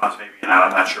transit funds, maybe not.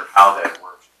 I'm not sure how that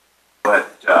works.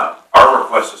 But our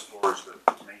request is for us to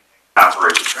maintain and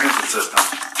operate the transit system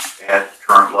at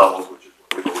current levels, which is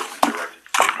what we've always been directed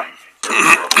to maintain service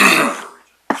levels throughout the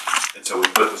region. And so we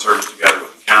put the service together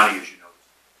with the county, as you know,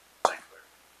 St. Clair.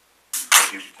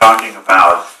 If you're talking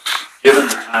about, given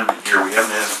the time of year, we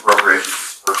haven't had an appropriation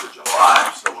since the 1st of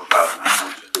July, so we're about 9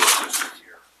 months into a fiscal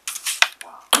year.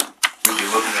 We'd be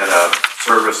looking at a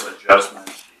service adjustment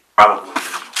probably in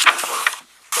December,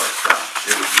 but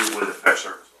it would affect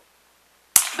service.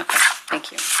 Okay,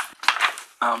 thank you.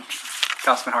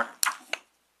 Councilman Hart.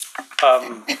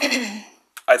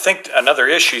 I think another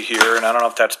issue here, and I don't know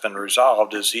if that's been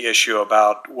resolved, is the issue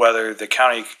about whether the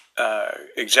county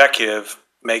executive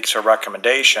makes a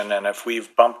recommendation, and if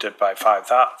we've bumped it by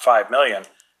 5 million,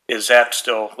 is that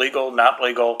still legal, not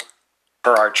legal,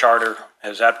 per our charter?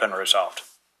 Has that been resolved?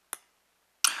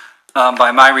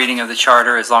 By my reading of the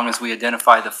charter, as long as we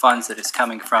identify the funds that it's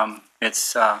coming from,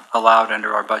 it's allowed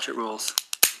under our budget rules.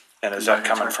 And is that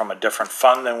coming from a different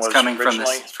fund than was It's coming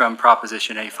originally? from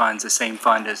Proposition A funds, the same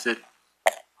fund as it.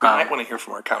 We might want to hear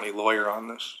from our county lawyer on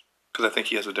this, because I think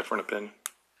he has a different opinion.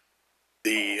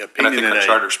 The And I opinion think that the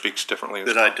charter speaks differently as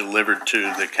that well. I delivered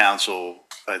to the council,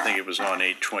 I think it was on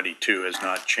 8/22, has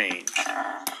not changed.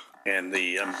 And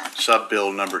the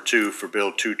sub-bill number 2 for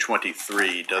Bill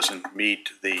 223 doesn't meet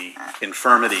the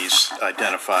infirmities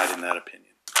identified in that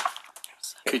opinion.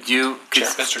 Could you,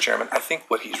 Mr. Chairman, I think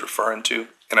what he's referring to,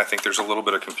 and I think there's a little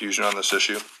bit of confusion on this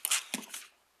issue,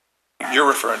 you're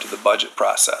referring to the budget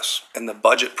process, and the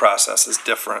budget process is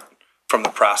different from the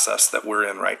process that we're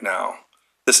in right now.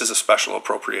 This is a special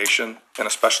appropriation, and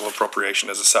a special appropriation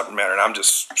is a separate matter, and I'm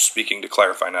just speaking to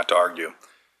clarify, not to argue.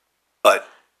 But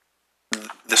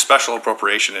the special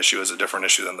appropriation issue is a different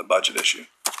issue than the budget issue.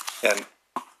 And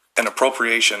an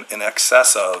appropriation in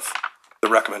excess of the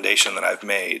recommendation that I've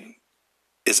made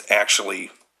is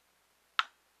actually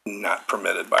not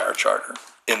permitted by our charter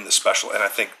in the special, and I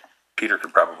think Peter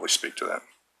could probably speak to that.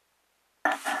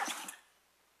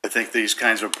 I think these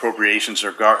kinds of appropriations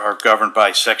are governed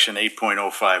by section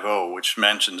 8.050, which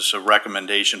mentions a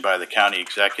recommendation by the county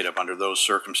executive under those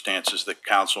circumstances that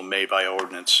council may by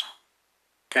ordinance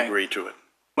agree to it.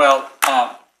 well,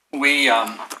 we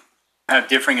have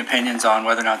differing opinions on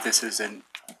whether or not this is a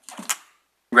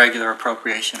regular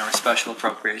appropriation or a special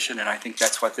appropriation, and I think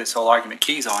that's what this whole argument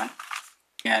keys on.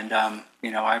 And,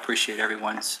 I appreciate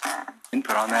everyone's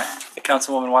input on that.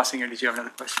 Councilwoman Wassinger, did you have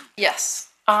another question? Yes.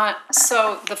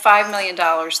 So the $5 million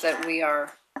that we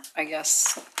are, I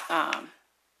guess,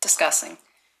 discussing,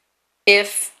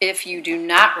 if you do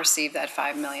not receive that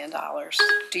 $5 million,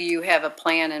 do you have a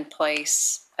plan in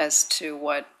place as to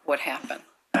what would happen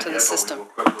to the system?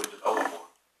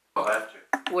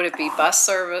 Would it be bus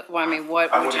service? Well, I mean,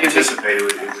 what I would would you anticipate it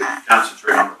would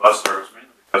concentrate on the bus service mainly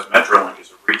because Metrolink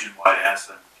is a region-wide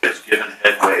asset. It's given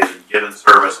headways and given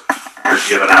service. There's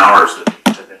given hours that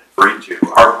have been agreed to.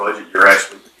 Our budget, you're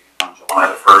actually beginning on July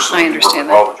the 1st. So I understand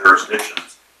we work with all the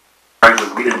jurisdictions. Frankly,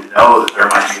 we didn't know that there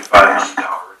might be a $5 million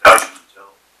reduction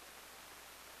until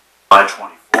July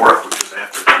 24th, which is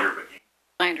after the year began.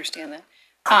 I understand that.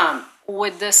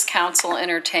 Would this council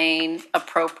entertain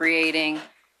appropriating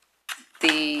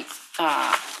the,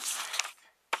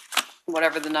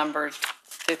 whatever the number,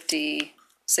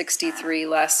 63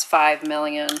 less 5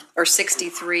 million, or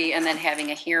 63, and then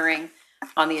having a hearing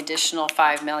on the additional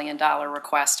 $5 million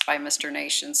request by Mr.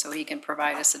 Nation so he can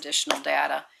provide us additional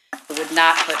data? It would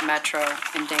not put Metro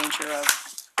in danger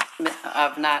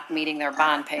of not meeting their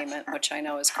bond payment, which I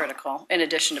know is critical, in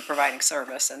addition to providing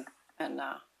service and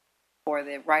for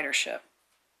the ridership.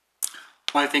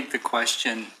 Well, I think the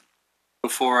question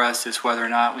before us is whether or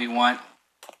not we want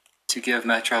to give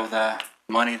Metro the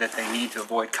money that they need to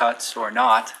avoid cuts or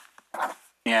not.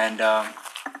 And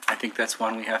I think that's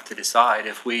one we have to decide.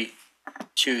 If we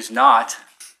choose not,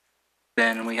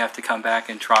 then we have to come back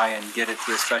and try and get it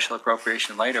through a special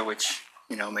appropriation later, which,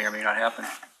 may or may not happen.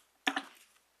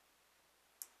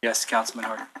 Yes, Councilman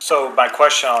Harder. So my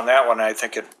question on that one, I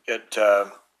think it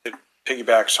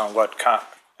piggybacks on what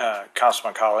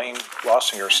Councilman Colleen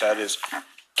Wassinger said, is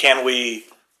can we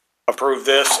approve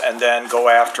this and then go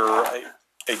after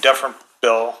a different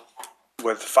bill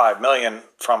with 5 million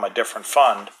from a different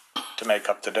fund to make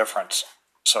up the difference?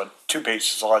 So 2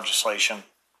 pieces of legislation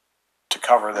to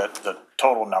cover the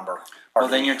total number. Well,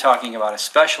 then you're talking about a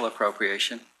special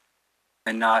appropriation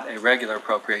and not a regular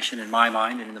appropriation in my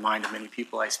mind and in the mind of many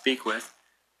people I speak with.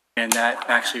 And that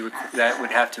actually, that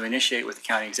would have to initiate with the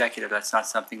county executive. That's not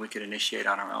something we could initiate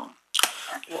on our own.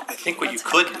 Well, I think what you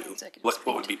could do, what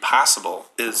would be possible,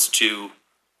 is to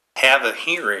have a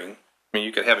hearing. I mean,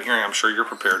 you could have a hearing, I'm sure you're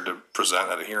prepared to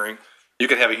present at a hearing. You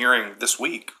could have a hearing this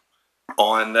week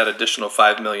on that additional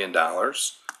 $5 million.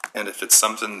 And if it's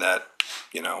something that,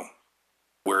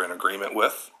 we're in agreement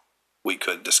with, we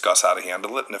could discuss how to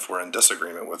handle it. And if we're in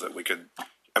disagreement with it, we could,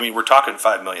 we're talking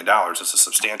 $5 million. It's a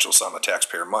substantial sum of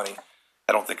taxpayer money.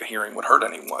 I don't think a hearing would hurt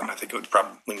anyone. I think it would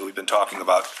probably, we've been talking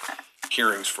about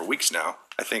hearings for weeks now.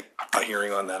 I think a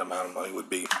hearing on that amount of money would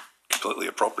be completely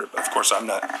appropriate. But of course, I'm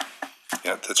not,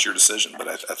 that's your decision, but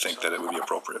I think that it would be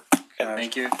appropriate.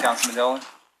 Thank you, Councilman Dolan.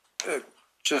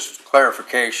 Just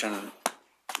clarification,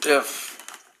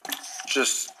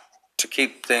 just to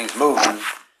keep things moving,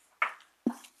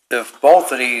 if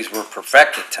both of these were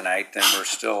perfected tonight, then we're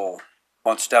still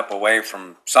one step away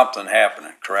from something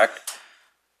happening, correct?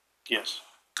 Yes.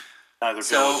 Neither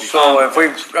So, bill would be. So if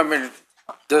we, I mean,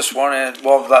 this one is,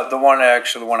 well, the one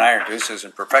I introduced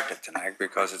isn't perfected tonight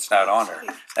because it's not on there.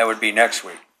 That would be next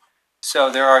week.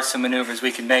 So there are some maneuvers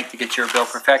we can make to get your bill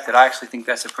perfected. I actually think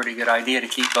that's a pretty good idea to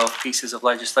keep both pieces of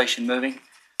legislation moving.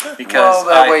 Because Well,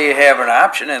 that way you have an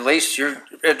option, at least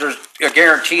there's a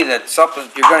guarantee that something,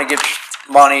 you're gonna get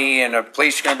money and the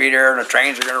police are gonna be there and the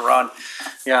trains are gonna run.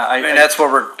 Yeah, I mean, that's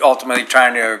what we're ultimately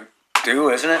trying to do,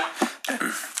 isn't it?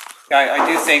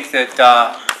 I do think that,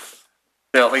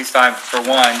 Bill, at least I, for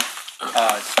one,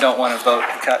 don't want to vote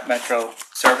to cut Metro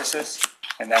services.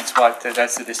 And that's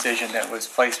the decision that was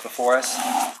placed before us.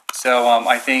 So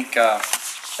I think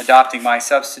adopting my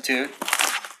substitute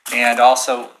and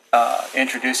also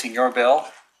introducing your bill.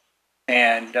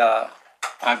 And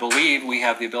I believe we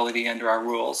have the ability under our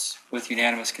rules with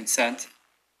unanimous consent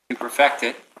to perfect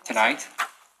it tonight.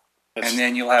 And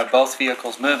then you'll have both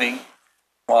vehicles moving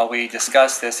while we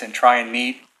discuss this and try and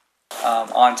meet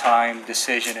on-time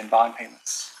decision and bond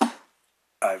payments.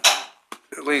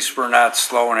 At least we're not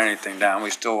slowing anything down. We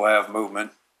still have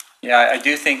movement. Yeah, I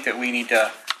do think that we need to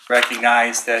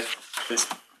recognize that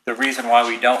the reason why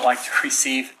we don't like to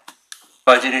receive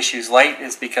budget issues late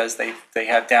is because they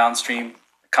have downstream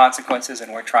consequences,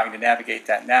 and we're trying to navigate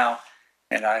that now.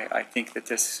 And I think that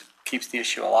this keeps the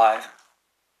issue alive.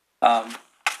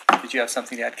 Did you have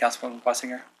something to add, Councilwoman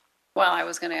Bussinger? Well, I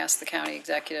was going to ask the county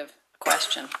executive a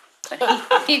question, but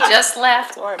he just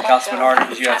left. Councilman Harder,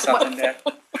 did you have something to add?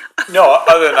 No,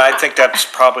 other than I think that's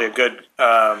probably a good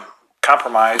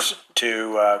compromise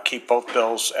to keep both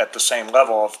bills at the same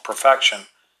level of perfection.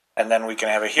 And then we can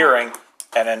have a hearing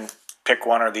and then pick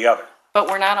one or the other. But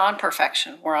we're not on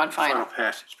perfection, we're on final.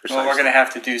 Well, we're going to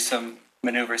have to do some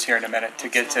maneuvers here in a minute to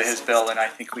get to his bill, and I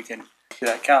think we can do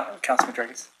that. Councilman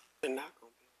Dragus?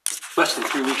 Less than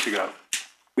 3 weeks ago,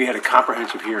 we had a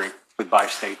comprehensive hearing with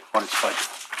Bi-State on its budget.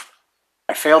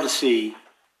 I failed to see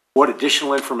what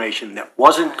additional information that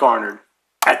wasn't garnered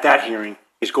at that hearing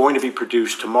is going to be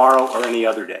produced tomorrow or any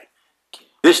other day.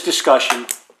 This discussion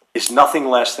is nothing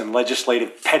less than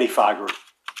legislative pettifoggery.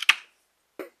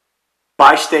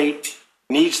 Bi-State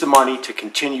needs the money to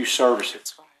continue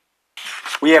services.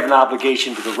 We have an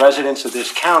obligation to the residents of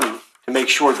this county to make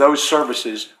sure those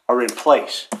services are in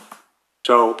place.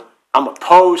 So I'm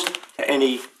opposed to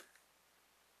any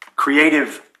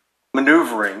creative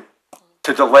maneuvering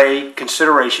to delay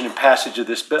consideration and passage of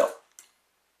this bill.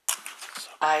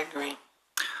 I agree.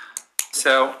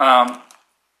 So I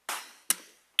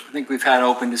think we've had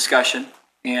open discussion,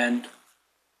 and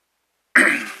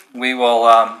we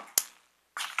will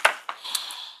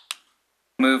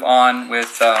move on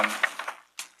with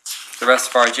the rest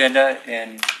of our agenda.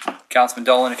 And Councilman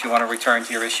Dolan, if you want to return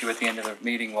to your issue at the end of the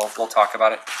meeting, we'll talk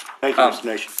about it. Thank you, Mr.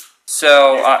 Nation.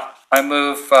 So I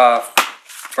move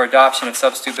for adoption of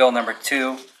substitute bill number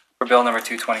 2 for bill number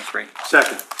 223.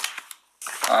 Second.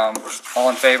 All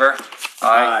in favor?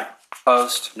 Aye.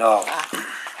 Opposed? No.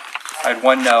 I had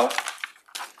 1 no.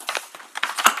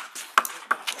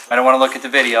 I don't want to look at the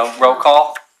video. Roll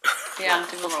call? Yeah,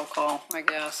 do a roll call, I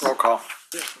guess. Roll call.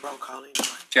 Roll call anyway.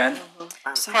 Jen?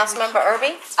 Councilmember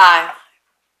Erby? Aye.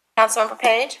 Councilmember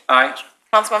Page? Aye.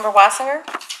 Councilmember Wassinger?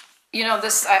 You know,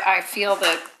 I feel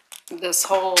that this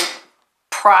whole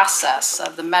process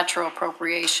of the Metro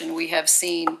appropriation, we have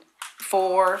seen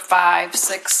 4, 5,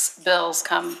 6 bills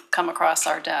come across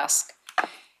our desk.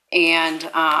 And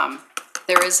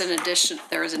there is a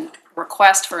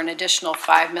request for an additional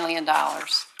 $5 million.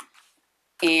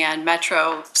 And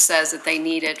Metro says that they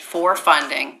need it for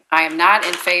funding. I am not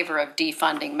in favor of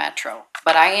defunding Metro,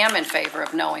 but I am in favor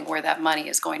of knowing where that money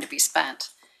is going to be spent.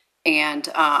 And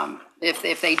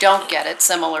if they don't get it,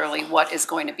 similarly, what is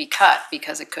going to be cut,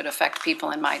 because it could affect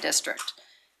people in my district.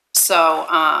 So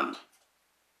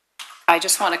I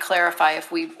just want to clarify,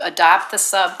 if we adopt the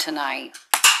sub tonight,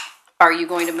 are you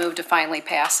going to move to finally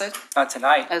pass it? Not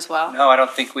tonight. As well? No, I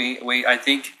don't think I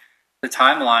think the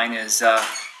timeline is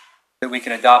that we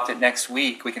can adopt it next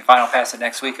week. We can final pass it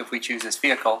next week if we choose this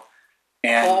vehicle.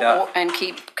 And And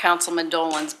keep Councilman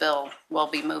Dolan's bill. We'll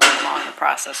be moving along the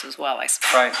process as well, I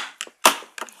suppose. Right.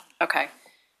 Okay.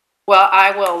 Well,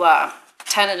 I will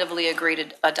tentatively agree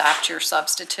to adopt your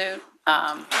substitute.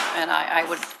 And I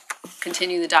would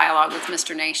continue the dialogue with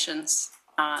Mr. Nations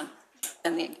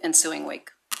in the ensuing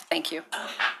week. Thank you.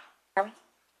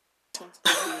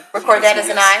 Record that as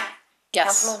an aye?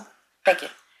 Yes. Councilmember? Thank you.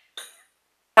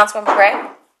 Councilmember Gray?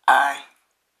 Aye.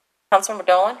 Councilmember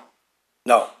Dolan?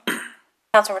 No.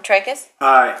 Councilmember Tracus?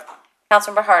 Aye.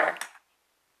 Councilmember Harder?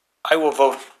 I will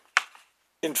vote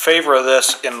in favor of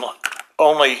this in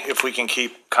only if we can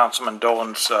keep Councilman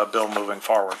Dolan's bill moving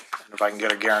forward. And if I can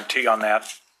get a guarantee on that,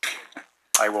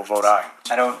 I will vote aye.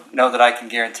 I don't know that I can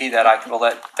guarantee that. I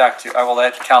will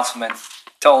let Councilman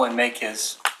Dolan make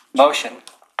his motion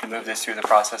to move this through the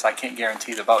process. I can't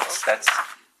guarantee the votes. That's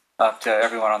up to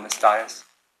everyone on this dais.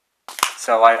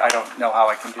 So I don't know how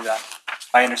I can do that.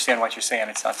 I understand what you're saying.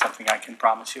 It's not something I can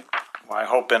promise you. Well, I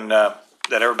hope that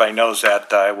everybody knows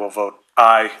that I will vote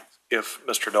aye if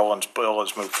Mr. Dolan's bill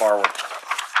is moved forward.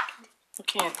 You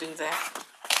can't do that.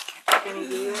 Can you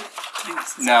do that?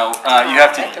 No, you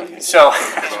have to, so,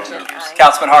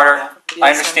 Councilman Harder,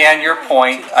 I understand your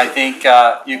point. I think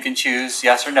you can choose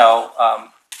yes or no.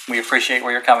 We appreciate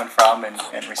where you're coming from and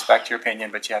respect your opinion,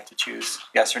 but you have to choose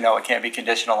yes or no. It can't be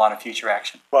conditional on a future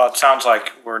action. Well, it sounds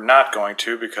like we're not going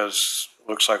to, because it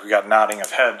looks like we got nodding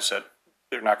of heads that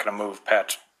they're not going to move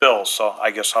Pat's bill, so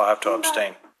I guess I'll have to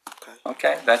abstain.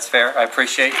 Okay, that's fair. I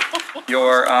appreciate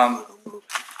your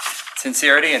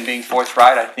sincerity and being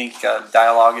forthright. I think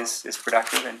dialogue is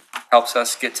productive and helps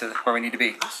us get to where we need to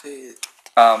be.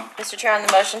 Mr. Chair, on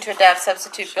the motion to adopt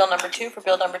substitute bill number 2 for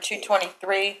bill number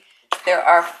 223, there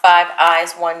are 5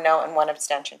 ayes, 1 no, and 1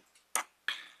 abstention.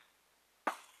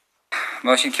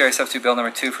 Motion carries substitute bill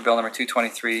number 2 for bill number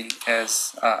 223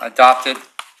 as adopted.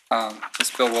 This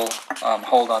bill will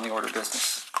hold on the order of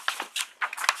business.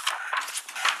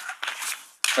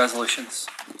 Resolutions.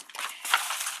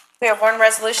 We have one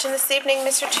resolution this evening,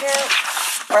 Mr. Chair.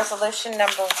 Resolution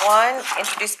number 1,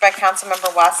 introduced by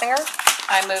Councilmember Wassinger.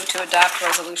 I move to adopt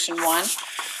resolution 1.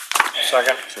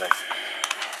 Second.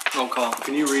 Roll call.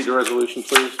 Can you read the resolution,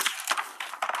 please?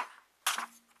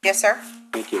 Yes, sir.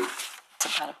 Thank you.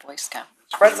 It's about a Boy Scout.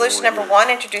 Resolution number 1,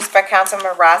 introduced by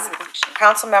Councilmember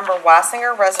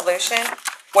Wassinger, resolution,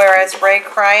 whereas Ray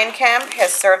Kryenkamp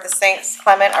has served the St.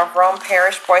 Clement of Rome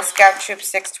Parish Boy Scout Troop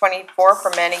 624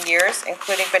 for many years,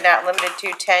 including but not limited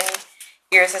to 10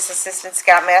 years as Assistant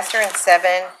Scoutmaster and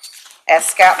 7 as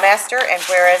Scoutmaster, and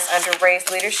whereas under Ray's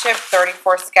leadership,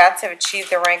 34 Scouts have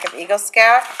achieved the rank of Eagle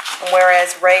Scout, and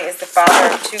whereas Ray is the father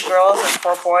of 2 girls and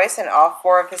 4 boys, and all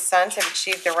 4 of his sons have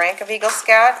achieved the rank of Eagle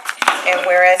Scout, and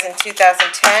whereas in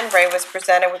 2010, Ray was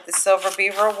presented with the Silver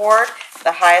Beaver Award,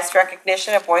 the highest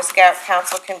recognition a Boy Scout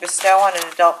Council can bestow on an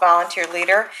adult volunteer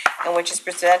leader, and which is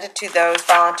presented to those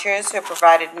volunteers who have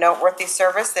provided noteworthy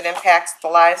service that impacts the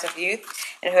lives of youth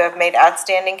and who have made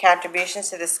outstanding contributions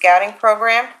to the Scouting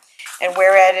program. And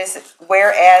whereas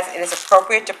it is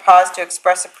appropriate to pause to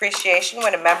express appreciation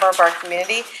when a member of our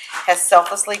community has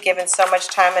selflessly given so much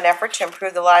time and effort to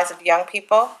improve the lives of young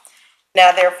people.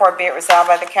 Now therefore be it resolved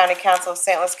by the County Council of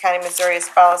St. Louis County, Missouri as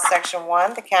follows. Section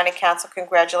 1, the County Council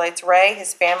congratulates Ray,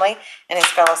 his family, and his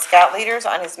fellow Scout leaders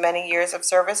on his many years of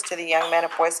service to the young men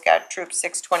of Boy Scout Troop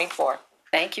 624.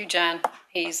 Thank you, John.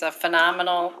 He's a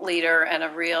phenomenal leader and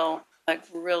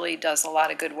really does a lot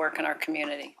of good work in our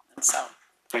community. And so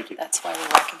thank you. That's why we're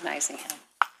recognizing him.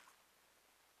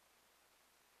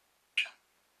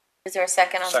 Is there a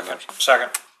second on the motion?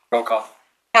 Second. Roll call.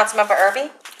 Councilmember Erby?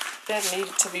 That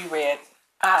needed to be read.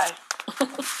 Aye.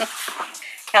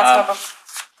 Councilmember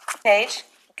Page?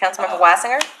 Councilmember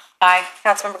Wassinger? Aye.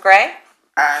 Councilmember Gray?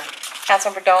 Aye.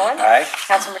 Councilmember Dolan? Aye.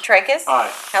 Councilmember Tracus?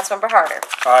 Aye. Councilmember Harder?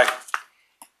 Aye.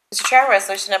 Mr. Chair,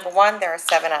 resolution number 1, there are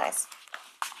 7 ayes.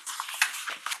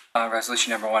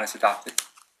 Resolution number 1 is adopted.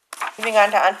 Moving on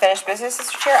to unfinished business,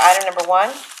 Mr. Chair, item number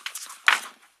 1.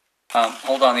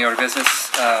 Hold on the order of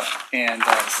business and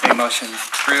same motion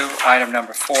through item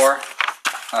number 4,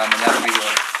 and that will be the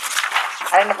order.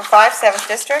 Item number 5, 7th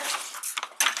District.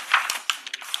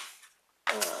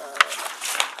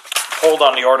 Hold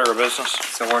on the order of business.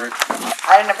 So ordered.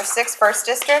 Item number 6, 1st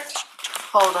District.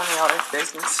 Hold on the order of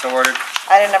business. So ordered.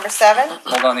 Item number 7.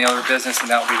 Hold on the order of business, and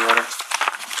that will be the order.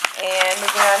 And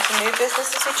moving on to new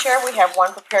business, Mr. Chair, we have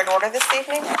one prepared order this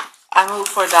evening. I move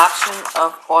for adoption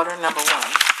of order number 1.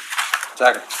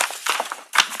 Second.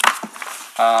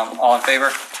 All in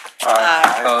favor?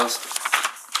 Aye. Opposed?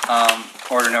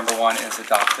 Order number 1 is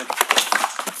adopted.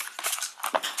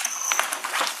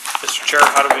 Mr. Chair,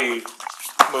 how do we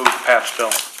move Pat's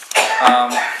bill?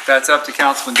 That's up to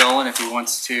Councilman Dolan if he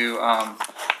wants to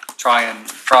try and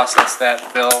process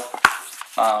that bill.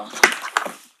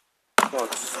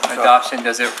 Adoption,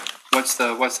 what's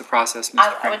the process, Mr.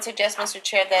 I Crane? would suggest, Mr.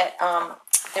 Chair, that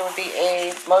there would be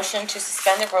a motion to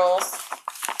suspend the rules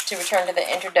to return to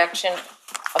the introduction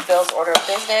of bill's order of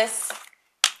business.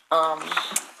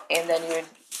 And then you would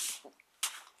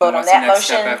vote on that motion. What's the next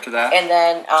step after that? And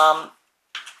then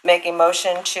make a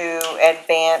motion to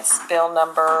advance bill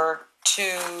number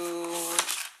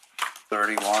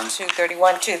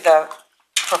 231 to the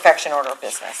perfection order of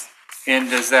business. And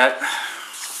does that,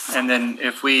 And then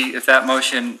if that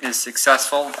motion is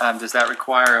successful, does that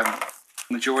require a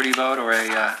majority vote or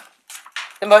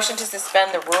The motion to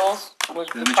suspend the rules would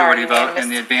the require majority vote and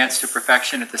the unanimous advance to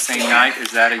perfection at the same night?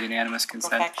 Is that a unanimous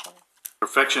consent? perfection.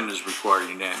 Perfection is required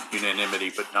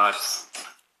unanimity, but not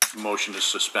motion to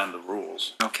suspend the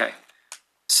rules. Okay.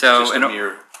 So, Just a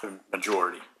mere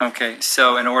majority. okay,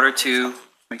 so in order to,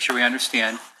 make sure we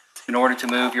understand, in order to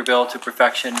move your bill to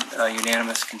perfection,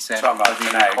 unanimous consent Talking about will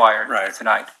be tonight, required right.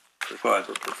 tonight. But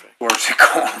where's it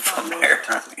going from there?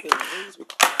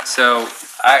 So,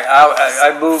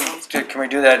 I move, can we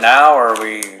do that now, or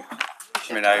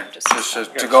just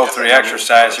to go through the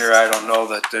exercise here, I don't know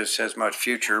that this has much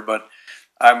future, but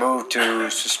I move to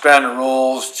suspend the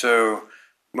rules to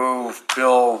move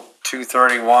Bill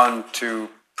 231 to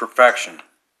perfection.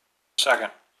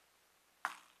 Second.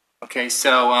 okay,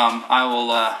 so, I will,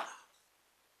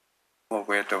 Well,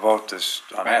 we have to vote this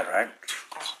on that, right?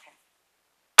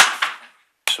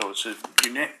 So it's a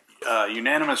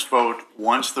unanimous vote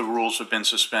once the rules have been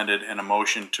suspended and a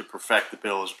motion to perfect the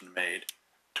bill has been made.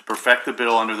 To perfect the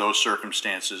bill under those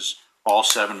circumstances, all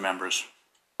 7 members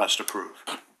must approve.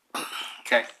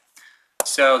 okay.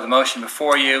 So the motion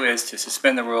before you is to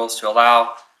suspend the rules to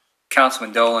allow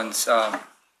Councilman Dolan's,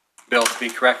 bill to be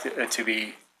corrected, to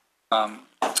be,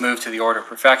 moved to the order of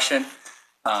perfection.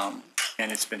 And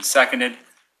it's been seconded.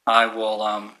 I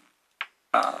will,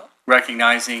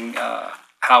 recognizing,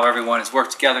 how everyone has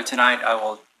worked together tonight, I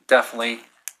will definitely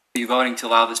be voting to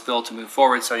allow this bill to move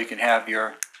forward so you can have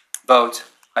your vote.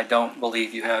 I don't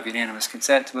believe you have unanimous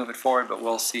consent to move it forward, but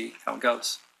we'll see how it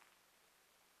goes.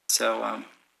 So,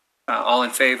 all in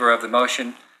favor of the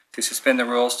motion to suspend the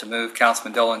rules to move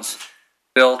Councilman Dolan's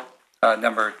bill,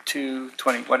 number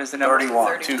 220, what is the number?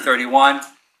 231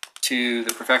 to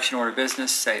the perfection order of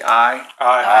business, say aye.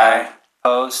 Aye.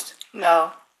 Opposed?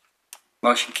 No.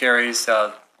 Motion carries.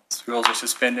 Rules are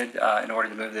suspended in order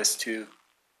to move this to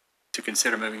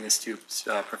consider moving this to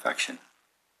perfection.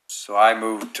 So I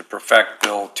move to perfect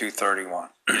Bill 231.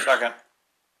 Second.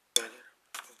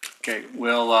 Okay,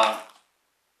 we'll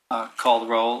call the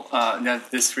roll. No,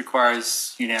 this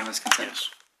requires unanimous consent.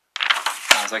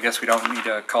 So I guess we don't need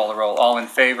to call the roll. All in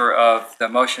favor of the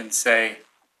motion say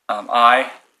aye.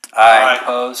 Aye.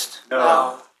 Opposed?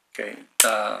 No. Okay,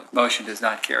 motion does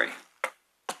not carry.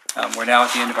 We're now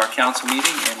at the end of our council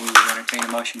meeting, and we will entertain a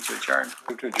motion to adjourn.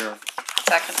 Move to adjourn.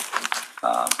 Second.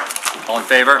 All in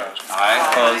favor? Aye.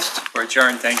 Opposed? We're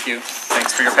adjourned. Thank you.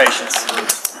 Thanks for your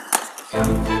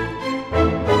patience.